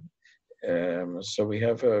made. So we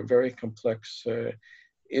have a very complex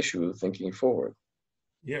issue thinking forward.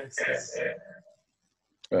 Yes.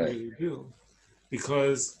 Right. We do,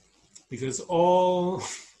 because all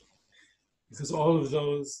of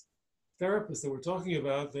those therapists that we're talking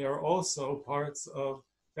about, they are also parts of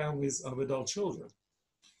families of adult children.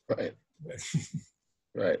 Right.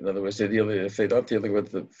 Right. In other words, if they're not dealing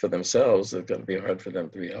with it for themselves, it's going to be hard for them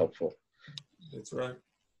to be helpful. That's right.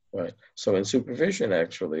 Right. So in supervision,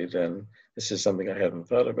 actually, then this is something I hadn't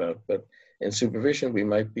thought about, but in supervision, we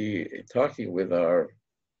might be talking with our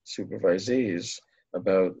supervisees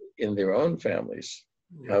about in their own families,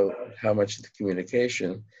 how much the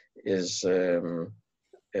communication is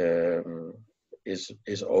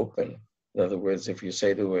open. In other words, if you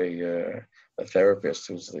say to a therapist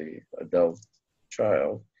who's the adult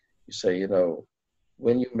child, you say,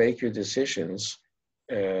 when you make your decisions,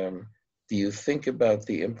 do you think about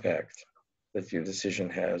the impact that your decision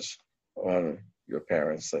has on your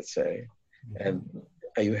parents, let's say? And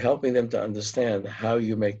are you helping them to understand how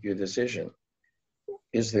you make your decision?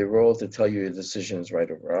 Is their role to tell you your decision is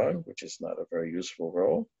right or wrong, which is not a very useful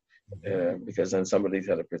role, because then somebody's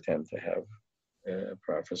got to pretend to have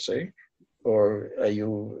prophecy? Or are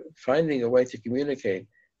you finding a way to communicate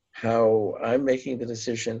how I'm making the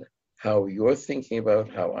decision, how you're thinking about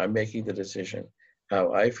how I'm making the decision,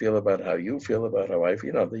 how I feel about how you feel about how I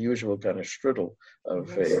feel, the usual kind of strudel of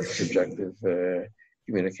subjective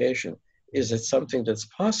communication. Is it something that's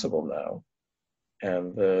possible now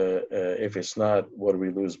And if it's not, what do we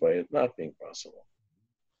lose by it not being possible?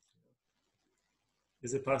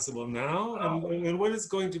 Is it possible now? And what is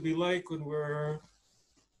going to be like when we're,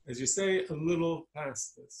 as you say, a little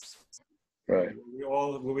past this? Right. We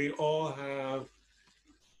all have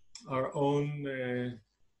our own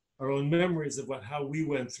memories of how we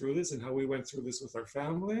went through this and how we went through this with our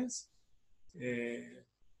families and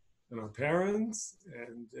our parents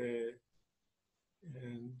and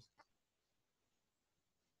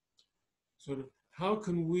sort of how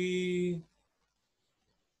can we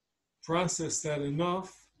process that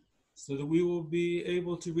enough so that we will be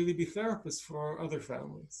able to really be therapists for other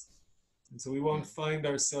families. And so we won't find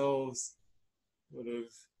ourselves sort of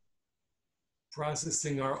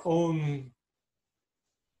processing our own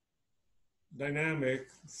dynamic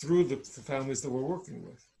through the families that we're working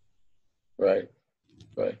with. Right.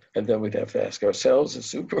 Right. And then we'd have to ask ourselves as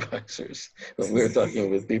supervisors when we're talking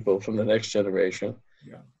with people from the next generation,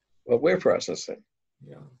 what we're processing.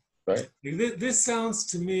 Yeah. Right. This sounds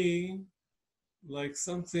to me like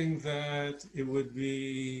something that it could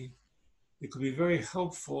be very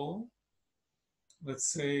helpful, let's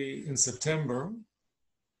say in September,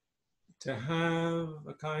 to have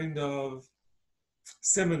a kind of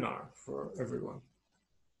seminar for everyone.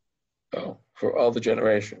 Oh, for all the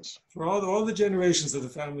generations. For all the generations of the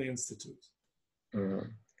Family Institute. Mm-hmm.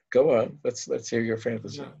 Go on. Let's hear your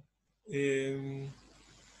fantasy. Yeah.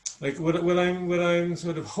 Like what I'm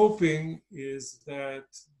sort of hoping is that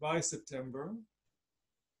by September,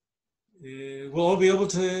 we'll all be able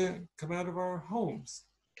to come out of our homes.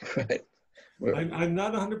 Right. I'm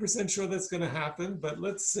not 100% sure that's going to happen, but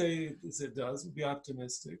let's say it does. We'll be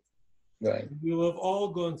optimistic. Right. We will have all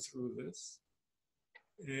gone through this.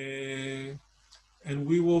 And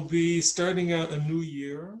we will be starting out a new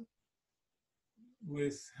year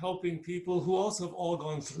with helping people who also have all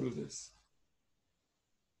gone through this.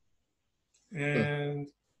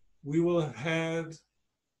 And we will have had,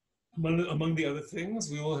 among the other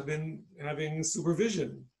things, we will have been having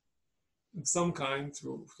supervision of some kind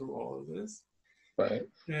through all of this. Right.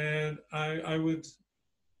 And I'm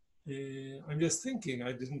just thinking,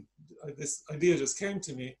 this idea just came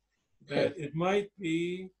to me, that it might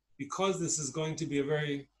be, because this is going to be a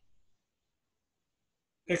very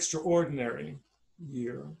extraordinary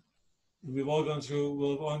year, we'll have all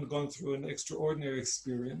gone through an extraordinary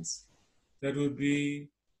experience, that would be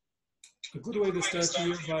a good way to start the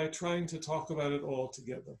year by trying to talk about it all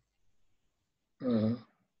together. Mm-hmm.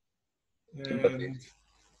 And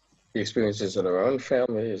the experiences in our own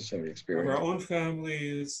families and the experience of our own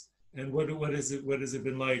families, and what has it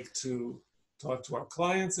been like to talk to our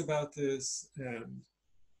clients about this, and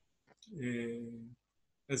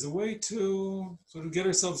as a way to sort of get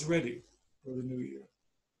ourselves ready for the new year.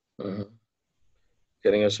 Mm-hmm.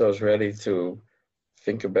 Getting ourselves ready to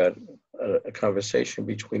think about a conversation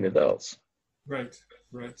between adults. Right,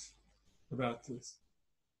 about this.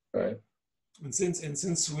 Right. And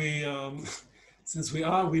since we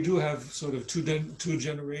do have sort of two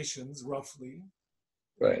generations roughly.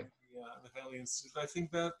 Right. The Family Institute. I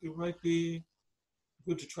think that it might be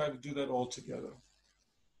good to try to do that all together.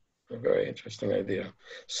 A very interesting idea.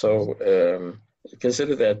 So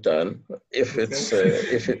consider that done. If it's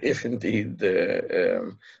if indeed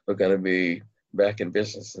we're going to be back in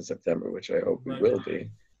business in September, which I hope we will be,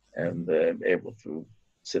 and able to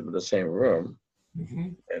sit in the same room,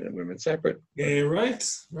 and then women separate. Right.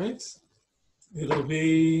 It'll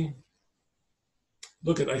be.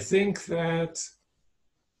 Look, I think that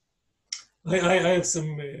I have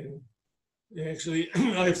some. Actually,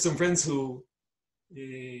 I have some friends who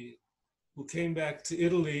came back to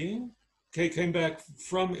Italy, came back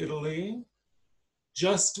from Italy,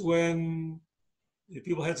 just when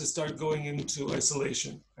people had to start going into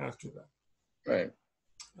isolation after that. Right.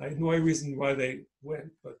 I have no reason why they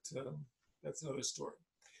went, but that's another story.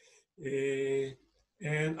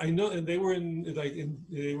 And I know, and they were in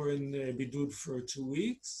Bidud for 2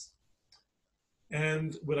 weeks.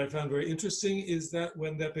 And what I found very interesting is that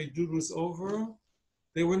when that Bidud was over,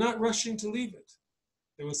 they were not rushing to leave it.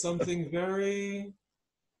 There was something very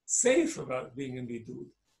safe about being in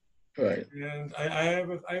Bidud. Right. And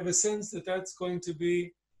I have a sense that that's going to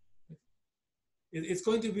be, it's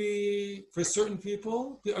going to be, for certain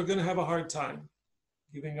people, are going to have a hard time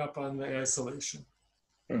giving up on the isolation.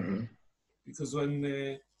 Mm-hmm. Because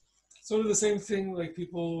when sort of the same thing like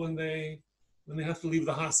people when they have to leave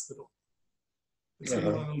the hospital. They sort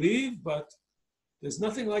of want to leave, but there's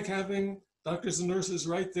nothing like having doctors and nurses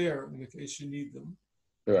right there in the case you need them.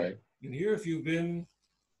 Right. And here, if you've been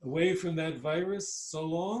away from that virus so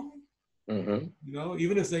long, mm-hmm.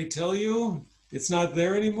 even if they tell you it's not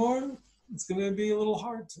there anymore, it's going to be a little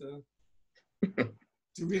hard to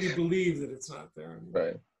really believe that it's not there anymore.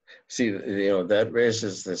 Right. See, that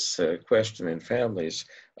raises this question in families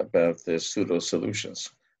about the pseudo solutions.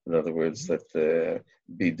 In other words, that the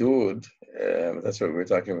bidud, that's what we were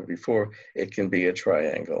talking about before, it can be a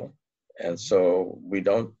triangle. And so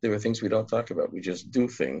there are things we don't talk about. We just do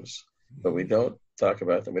things, but we don't talk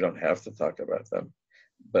about them. We don't have to talk about them.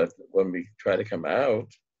 But when we try to come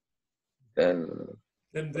out, then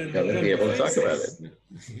we have to be able to talk about it.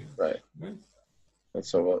 Right. Right. And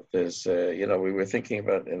so there's, we were thinking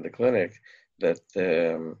about in the clinic that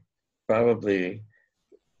probably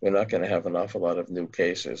we're not going to have an awful lot of new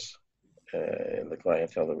cases in the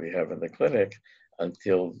clientele that we have in the clinic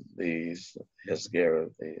until the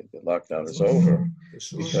lockdown is over,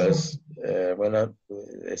 because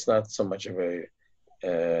it's not so much of a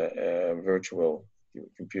virtual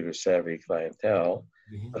computer savvy clientele,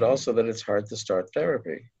 but also that it's hard to start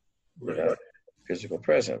therapy without physical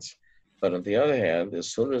presence. But on the other hand,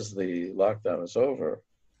 as soon as the lockdown is over,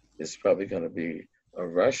 there's probably going to be a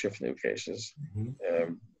rush of new cases.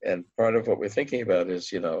 And part of what we're thinking about is,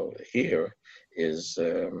 here is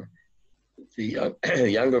the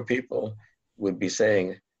younger people would be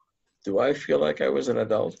saying, do I feel like I was an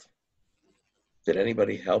adult? Did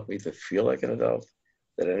anybody help me to feel like an adult?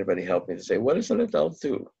 Did anybody help me to say, what does an adult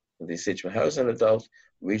do in these situations? How does an adult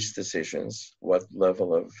reach decisions? What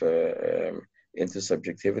level of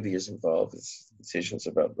intersubjectivity is involved? It's decisions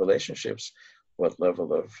about relationships. What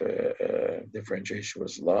level of differentiation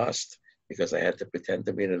was lost because I had to pretend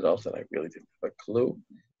to be an adult and I really didn't have a clue.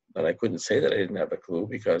 And I couldn't say that I didn't have a clue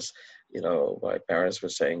because, my parents were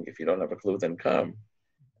saying, if you don't have a clue, then come.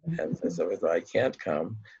 And so I can't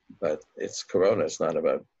come, but it's Corona. It's not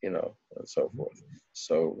about, and so forth.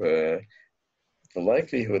 So the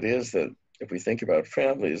likelihood is that if we think about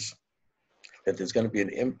families, that there's going to be an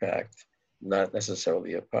impact, not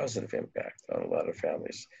necessarily a positive impact on a lot of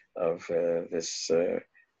families of this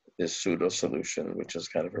pseudo solution, which is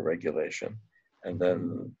kind of a regulation. And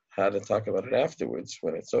then how to talk about it afterwards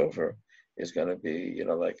when it's over is going to be,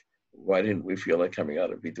 like, why didn't we feel like coming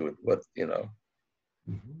out and be doing what,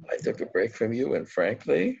 I took a break from you, and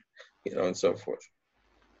frankly, and so forth.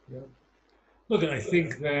 Yeah. Look, I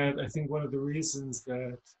think one of the reasons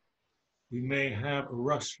that we may have a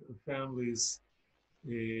rush of families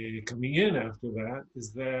coming in after that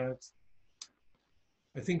is that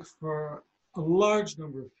I think for a large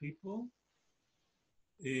number of people,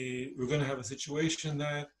 we're going to have a situation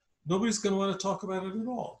that nobody's going to want to talk about it at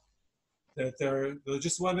all. That they'll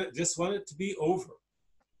just want it to be over.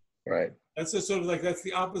 Right. That's just sort of like, that's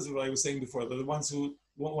the opposite of what I was saying before. They're the ones who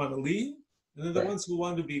won't want to leave, and they're the ones who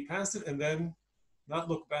want to be past it and then not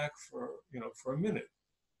look back for a minute.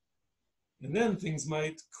 And then things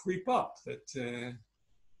might creep up that it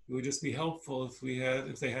would just be helpful if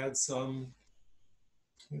they had some,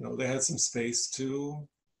 they had some space to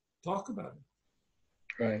talk about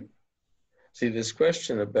it. Right. See, this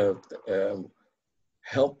question about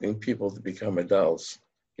helping people to become adults,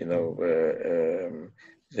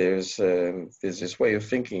 there's this way of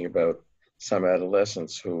thinking about some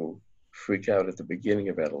adolescents who freak out at the beginning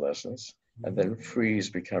of adolescence and then freeze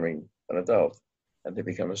becoming an adult, and they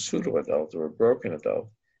become a pseudo-adult or a broken adult,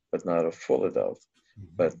 but not a full adult.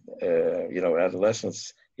 But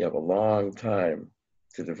adolescence, you have a long time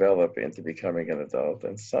to develop into becoming an adult,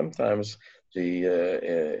 and sometimes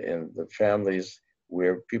in the families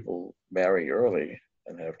where people marry early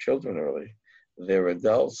and have children early, they're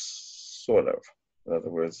adults, sort of. In other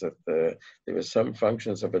words, that there are some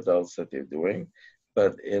functions of adults that they're doing,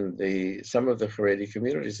 but in some of the Haredi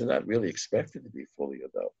communities, they're not really expected to be fully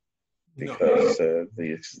adult, because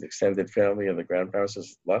the extended family and the grandparents,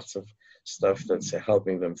 there's lots of stuff that's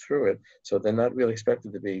helping them through it. So they're not really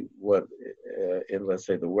expected to be what, in, let's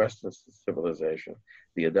say, the Western civilization,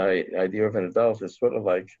 the idea of an adult is sort of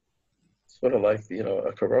like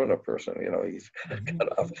a Corona person. He's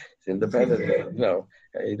cut off, he's independent.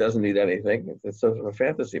 He doesn't need anything. It's sort of a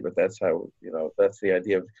fantasy, but that's how that's the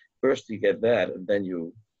idea of first you get that, and then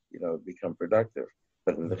you become productive.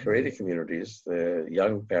 But in the Haredi communities, the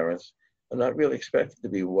young parents are not really expected to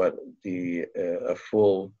be a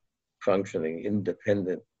full functioning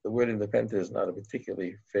independent. The word independent is not a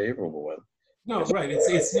particularly favorable one. No, right.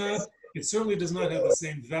 It's not. It certainly does not have the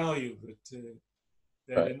same value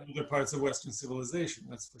that in other parts of Western civilization.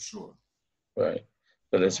 That's for sure. Right.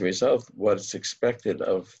 But as a result, what's expected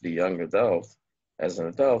of the young adult as an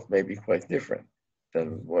adult may be quite different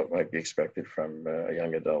than what might be expected from a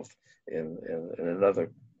young adult in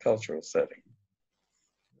another cultural setting.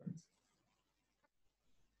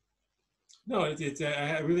 No, I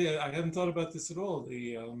hadn't thought about this at all.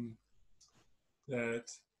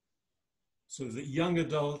 that sort of the young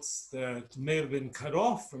adults that may have been cut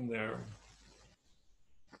off from their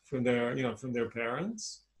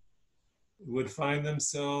parents would find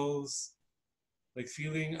themselves like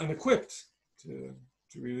feeling unequipped to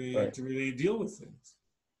Right. to really deal with things,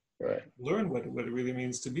 Right. learn what it really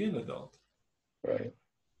means to be an adult. Right.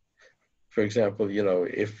 For example,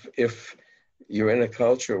 if you're in a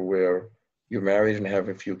culture where you're married and have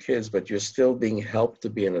a few kids, but you're still being helped to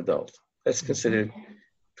be an adult, that's considered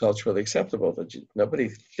culturally acceptable. That nobody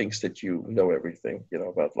thinks that you know everything,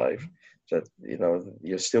 about life. That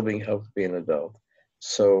you're still being helped to be an adult.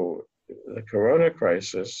 So the Corona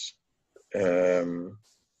crisis um,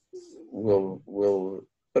 will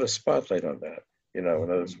put a spotlight on that. In other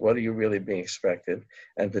words, what are you really being expected?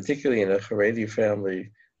 And particularly in a Haredi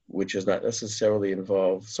family, which is not necessarily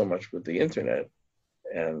involved so much with the internet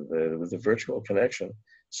and with the virtual connection.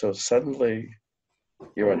 So suddenly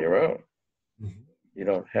you're on your own. You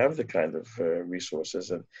don't have the kind of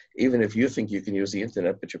resources. And even if you think you can use the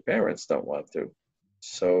internet, but your parents don't want to,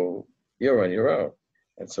 so you're on your own.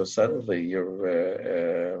 And so suddenly you're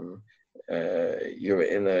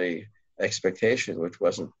in a expectation which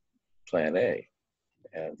wasn't plan A.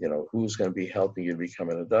 And, who's going to be helping you become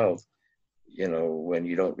an adult, when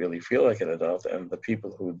you don't really feel like an adult. And the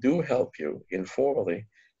people who do help you informally,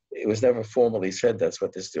 it was never formally said that's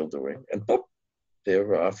what they're still doing. And boop,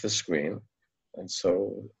 they're off the screen. And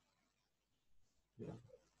so,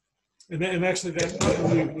 And actually, that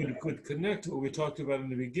probably could connect to what we talked about in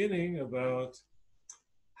the beginning about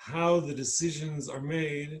how the decisions are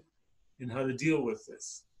made and how to deal with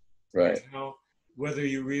this. right, Like how, whether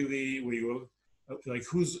you really, like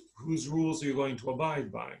whose rules are you going to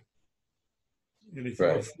abide by? And if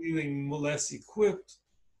you're right, feeling less equipped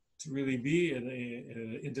to really be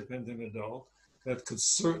an independent adult, that could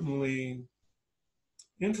certainly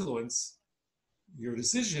influence your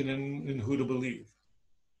decision in who to believe.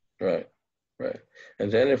 right, right.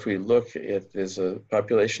 And then if we look at, there's a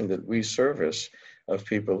population that we service of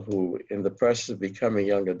people who, in the process of becoming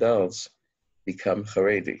young adults, become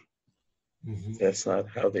Haredi. Mm-hmm. That's not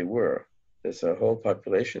how they were. There's a whole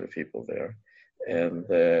population of people there. And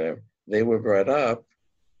they were brought up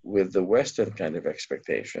with the Western kind of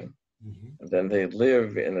expectation. Mm-hmm. And then they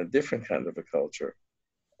live in a different kind of a culture.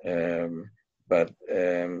 But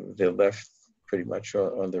they're left pretty much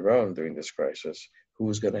on their own during this crisis.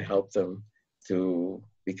 Who's going to help them to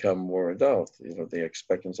become more adult? They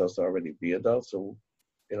expect themselves to already be adults. So,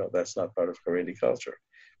 that's not part of Haredi culture,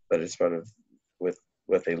 but it's part of with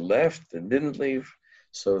what they left and didn't leave.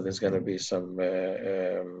 So there's going to be some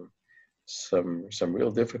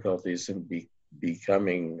real difficulties in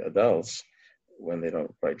becoming adults when they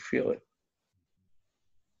don't quite feel it.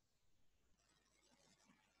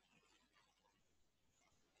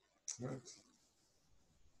 Right.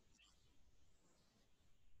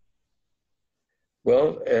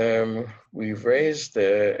 Well, we've raised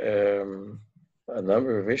a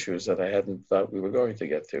number of issues that I hadn't thought we were going to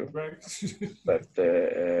get to. Right. But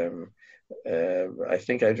I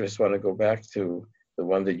think I just want to go back to the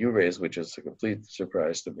one that you raised, which is a complete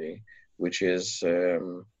surprise to me, which is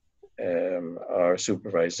our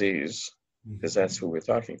supervisees, because that's who we're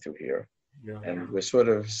talking to here. Yeah. And we're sort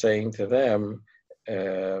of saying to them,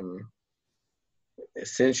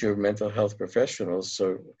 since you're mental health professionals,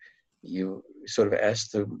 so you sort of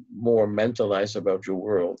asked to more mentalize about your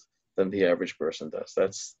world than the average person does.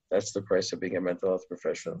 That's the price of being a mental health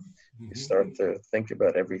professional. You start to think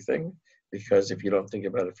about everything, because if you don't think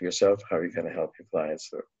about it for yourself, how are you going to help your clients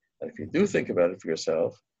through? And if you do think about it for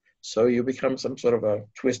yourself, so you become some sort of a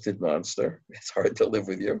twisted monster. It's hard to live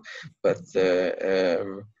with you, but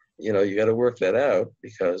you got to work that out,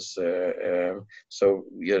 because so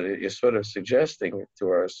you're sort of suggesting to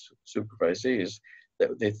our supervisees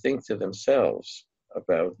that they think to themselves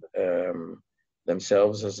about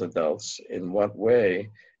themselves as adults. In what way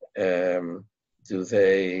do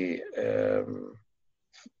they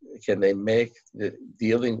can they make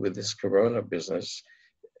dealing with this Corona business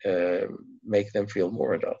make them feel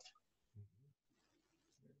more adult?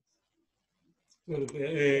 Sort of,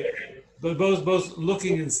 but both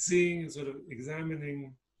looking and seeing, sort of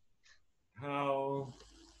examining how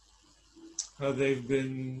they've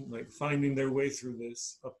been like finding their way through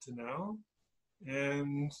this up to now,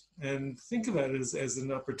 and think about it as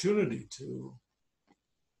an opportunity to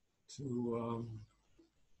sort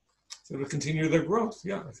of continue their growth.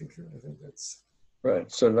 Yeah, I think that's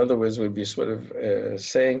right. So in other words, we'd be sort of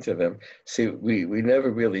saying to them, see, we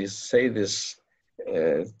never really say this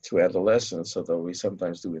to adolescents, although we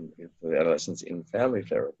sometimes do with adolescents in family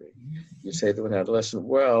therapy. You say to an adolescent,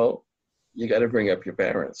 well, you got to bring up your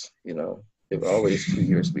parents, They were always 2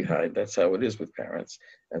 years behind. That's how it is with parents.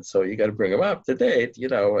 And so you got to bring them up to date,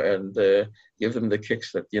 and give them the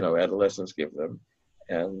kicks that, adolescents give them.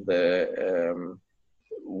 And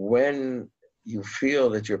when you feel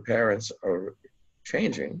that your parents are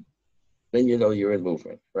changing, then you know you're in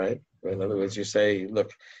movement, right? In other words, you say,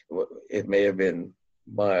 look, it may have been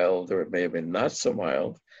mild or it may have been not so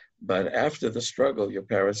mild, but after the struggle, your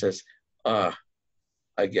parent says, I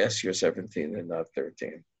guess you're 17 and not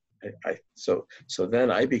 13. So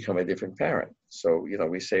then I become a different parent. So,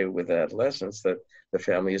 we say with adolescents that the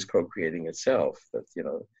family is co-creating itself, that,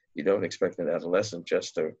 you don't expect an adolescent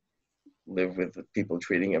just to live with the people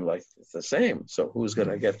treating him like it's the same. So who's going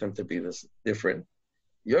to get them to be this different?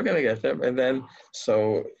 You're going to get them. And then,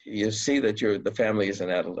 so you see that the family is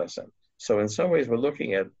an adolescent. So in some ways, we're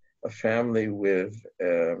looking at a family with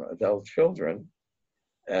adult children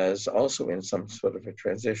as also in some sort of a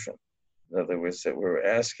transition. In other words, that we're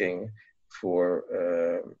asking for,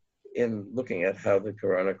 in looking at how the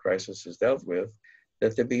corona crisis is dealt with,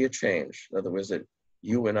 that there be a change. In other words, that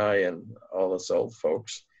you and I and all us old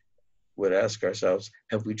folks would ask ourselves,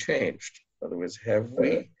 have we changed? In other words, have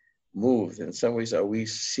we moved? In some ways, are we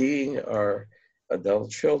seeing our adult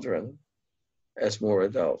children as more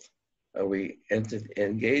adult? Are we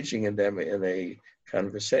engaging in them in a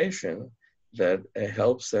conversation that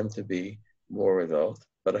helps them to be more adult?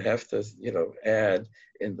 But I have to, add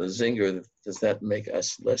in the zinger, does that make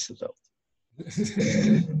us less adult?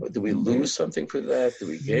 Do we lose something for that? Do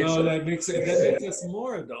we gain No, something? that makes us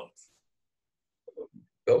more adult.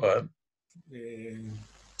 Go on. The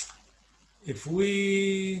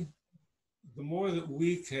more that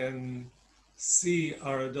we can see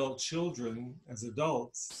our adult children as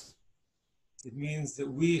adults, it means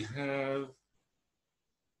that we have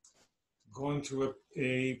gone through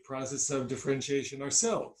a process of differentiation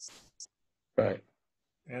ourselves. Right.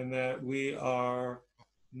 And that we are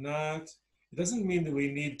not, it doesn't mean that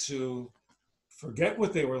we need to forget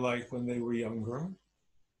what they were like when they were younger,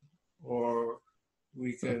 or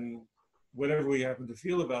we can, whatever we happen to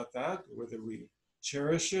feel about that, whether we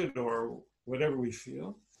cherish it or whatever we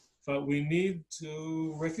feel, but we need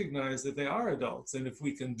to recognize that they are adults. And if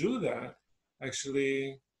we can do that,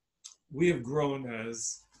 actually, we have grown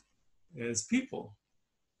as people.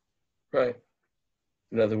 Right.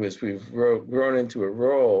 In other words, we've grown into a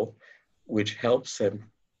role which helps them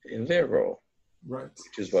in their role, right?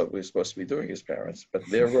 Which is what we're supposed to be doing as parents. But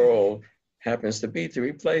their role happens to be to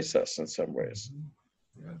replace us in some ways.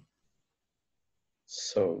 Mm-hmm. Yeah.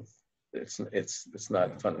 So it's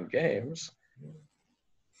not fun and games. Yeah.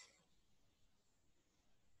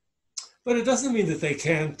 But it doesn't mean that they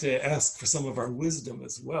can't ask for some of our wisdom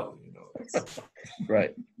as well,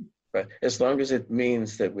 Right. Right. As long as it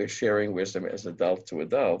means that we're sharing wisdom as adult to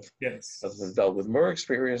adult. Yes. As an adult with more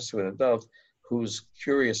experience to an adult who's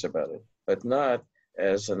curious about it, but not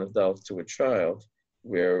as an adult to a child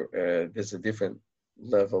where there's a different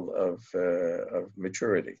level of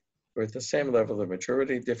maturity. We're at the same level of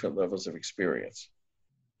maturity, different levels of experience.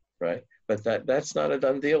 Right. But that's not a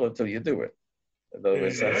done deal until you do it. In other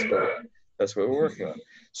words, that's what we're working on.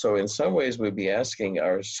 So in some ways, we'd be asking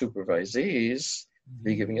our supervisees to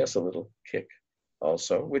be giving us a little kick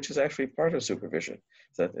also, which is actually part of supervision.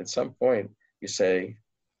 That at some point you say,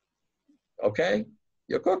 okay,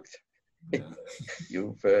 you're cooked. Yeah.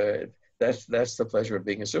 That's the pleasure of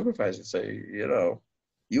being a supervisor. Say,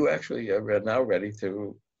 you actually are now ready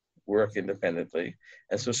to work independently.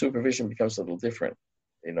 And so supervision becomes a little different.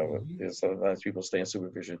 Sometimes people stay in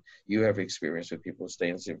supervision. You have experience with people who stay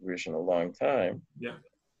in supervision a long time. Yeah.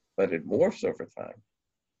 But it morphs over time.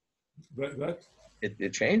 But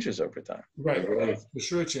it changes over time. Right. For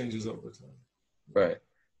sure it changes over time. Right.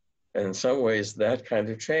 And in some ways, that kind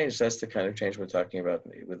of change, that's the kind of change we're talking about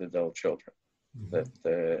with adult children. Mm-hmm.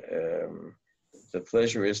 That the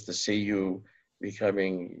pleasure is to see you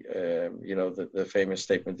becoming, the famous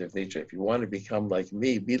statement of Nietzsche, if you want to become like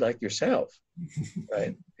me, be like yourself,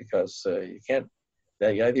 right? Because you can't,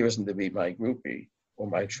 the idea isn't to be my groupie or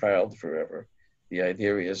my child forever. The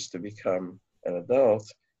idea is to become an adult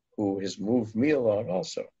who has moved me along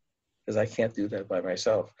also, because I can't do that by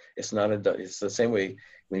myself. It's the same way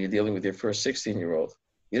when you're dealing with your first 16-year-old.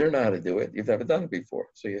 You don't know how to do it. You've never done it before.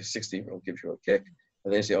 So your 16-year-old gives you a kick,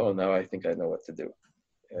 and they say, oh, now I think I know what to do.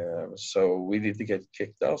 So we need to get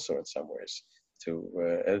kicked also in some ways.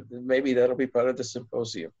 Maybe that'll be part of the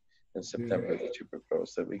symposium in September that you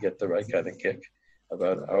propose, that we get the right kind of kick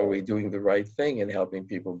about are we doing the right thing in helping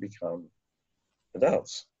people become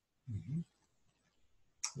adults. Mm-hmm.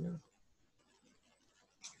 Yeah.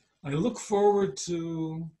 I look forward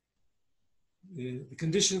to the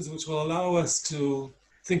conditions which will allow us to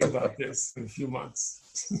think about this in a few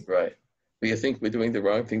months. Right. Do you think we're doing the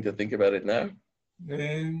wrong thing to think about it now?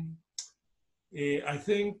 And I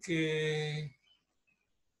think we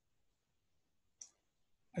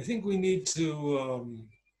need to.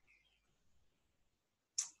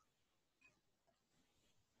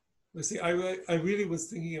 Let's see. I really was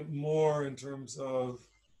thinking of more in terms of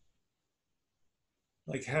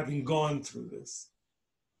like having gone through this.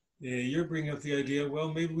 You're bringing up the idea.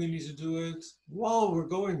 Well, maybe we need to do it while we're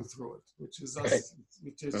going through it, which is Right. us.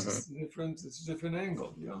 Which is just different. It's a different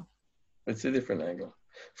angle. It's a different angle.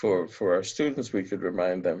 For our students, we could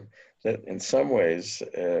remind them that in some ways,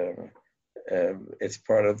 it's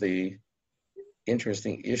part of the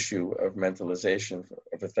interesting issue of mentalization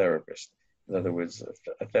of a therapist. In other words,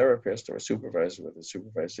 a therapist or a supervisor with a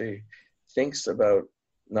supervisee thinks about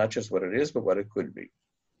not just what it is, but what it could be.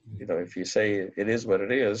 If you say it is what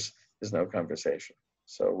it is, there's no conversation.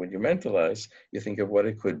 So when you mentalize, you think of what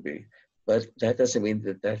it could be, but that doesn't mean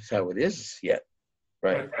that that's how it is yet,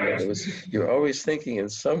 right? In other words, you're always thinking in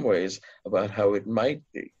some ways about how it might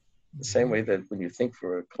be. The same way that when you think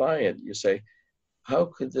for a client, you say, how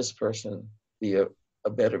could this person be a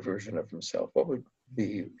better version of himself? What would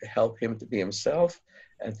help him to be himself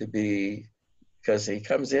and to be, because he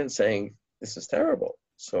comes in saying, this is terrible.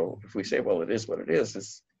 So if we say, well, it is what it is,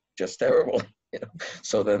 it's just terrible.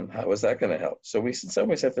 So then how is that going to help? So we in some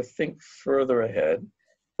ways have to think further ahead,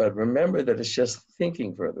 but remember that it's just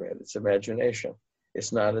thinking further ahead. It's imagination.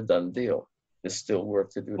 It's not a done deal. There's still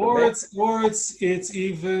work to do. It's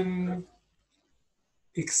even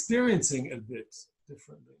experiencing a bit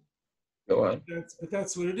differently. Go on. But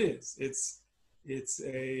that's what it is. It's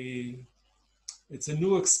a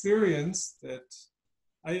new experience that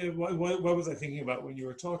what was I thinking about when you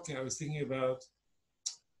were talking? I was thinking about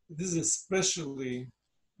this is especially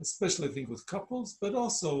I think with couples, but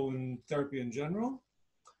also in therapy in general.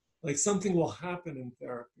 Like something will happen in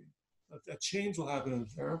therapy, a change will happen in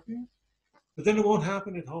therapy, but then it won't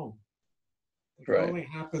happen at home. Like right. It only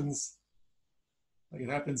happens, like it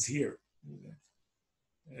happens here.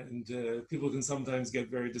 And people can sometimes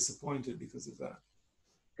get very disappointed because of that.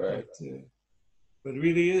 Right. But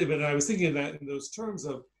really, but I was thinking of that in those terms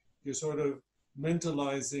of you're sort of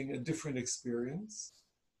mentalizing a different experience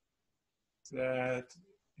that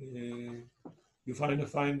you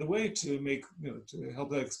find the way to make, to help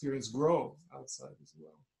that experience grow outside as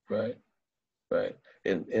well. Right. Right.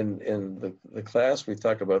 In the class, we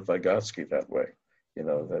talk about Vygotsky that way,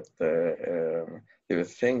 that there are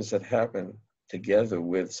things that happen together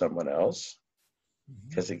with someone else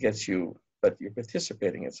because it gets you, but you're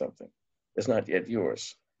participating in something. It's not yet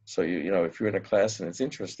yours. So, if you're in a class and it's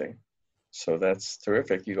interesting, so that's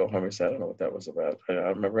terrific. You go home and say, I don't know what that was about. I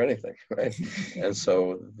don't remember anything, right? And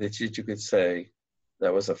so that you could say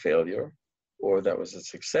that was a failure or that was a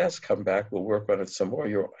success. Come back, we'll work on it some more.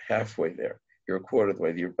 You're halfway there. You're a quarter of the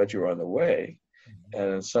way, but you're on the way.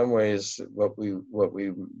 And in some ways, what we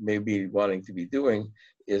may be wanting to be doing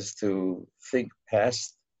is to think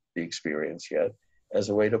past the experience yet as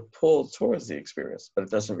a way to pull towards the experience, but it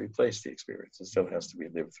doesn't replace the experience. It still has to be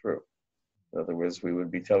lived through. In other words, we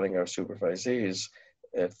would be telling our supervisees,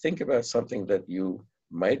 think about something that you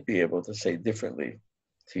might be able to say differently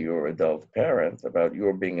to your adult parent about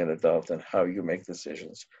your being an adult and how you make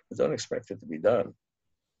decisions, but don't expect it to be done.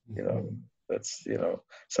 That's,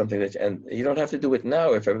 something that, and you don't have to do it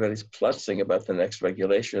now if everybody's plussing about the next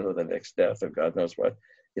regulation or the next death or God knows what.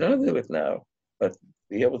 You don't have to do it now, but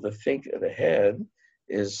be able to think ahead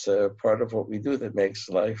is part of what we do that makes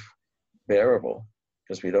life bearable,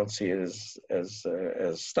 because we don't see it as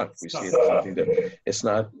stuck. We see it as something that it's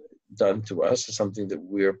not done to us. It's something that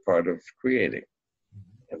we're part of creating,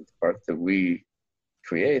 and the part that we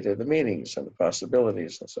create are the meanings and the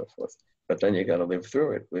possibilities and so forth. But then you got to live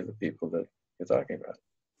through it with the people that you're talking about.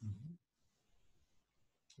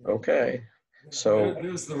 Okay, so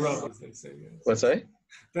there's the rub, as they say. Yes. What's that?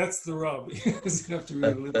 That's the rub. You have to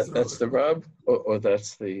really live through that's it. the rub, or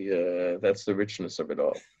that's the richness of it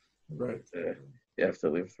all. Right. You have to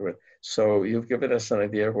live through it. So you've given us an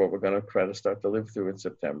idea of what we're going to try to start to live through in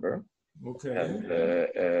September.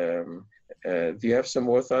 Okay. And do you have some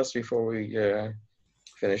more thoughts before we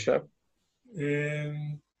finish up?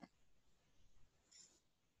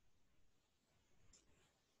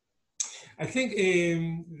 I think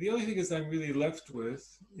the only thing is I'm really left with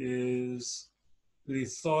is the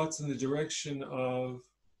thoughts in the direction of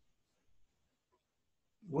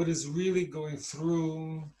what is really going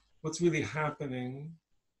through, what's really happening,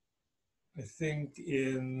 I think,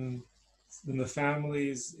 in the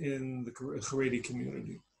families in the Haredi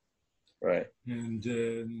community. Right. And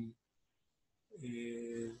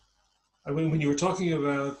when you were talking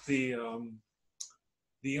about the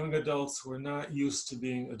young adults who are not used to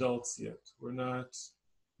being adults yet,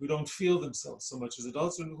 who don't feel themselves so much as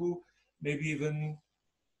adults, and who maybe even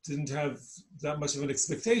didn't have that much of an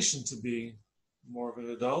expectation to be more of an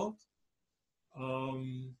adult.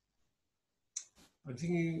 I'm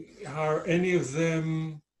thinking, are any of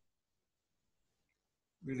them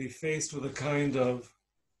really faced with a kind of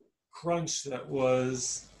crunch that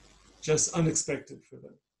was just unexpected for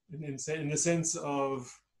them, in the sense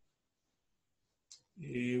of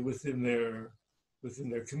within their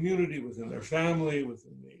community, within their family,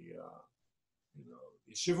 within the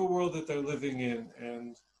the yeshiva world that they're living in,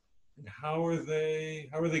 and how are they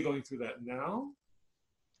going through that now,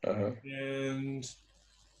 and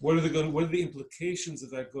what are the implications of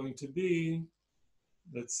that going to be,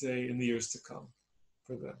 let's say, in the years to come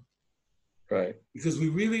for them? Right. Because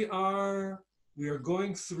we are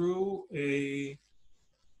going through a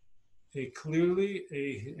clearly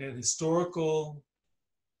an historical.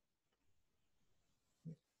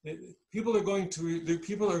 People are going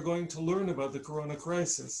to learn about the Corona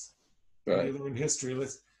crisis. Right. They learn history.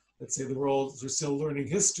 Let's say the world, we're still learning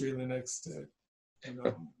history in the next in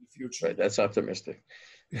the future. Right. That's optimistic.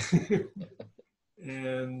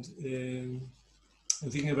 And I'm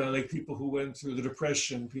thinking about like people who went through the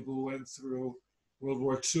Depression, people who went through World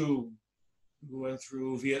War II, who went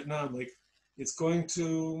through Vietnam. Like it's going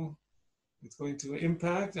to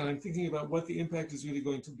impact, and I'm thinking about what the impact is really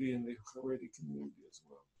going to be in the Haredi community as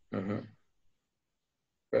well.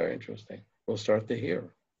 Very interesting. We'll start to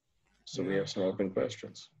hear. So we have some open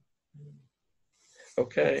questions.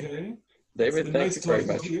 Okay. David, thank you very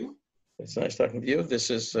much. It's nice talking to you. This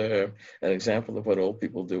is an example of what old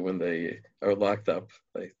people do when they are locked up.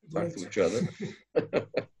 They talk to each other.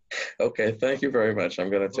 Okay, thank you very much. I'm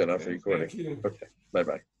going to turn off the recording. Thank you. Okay,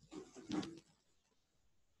 bye-bye.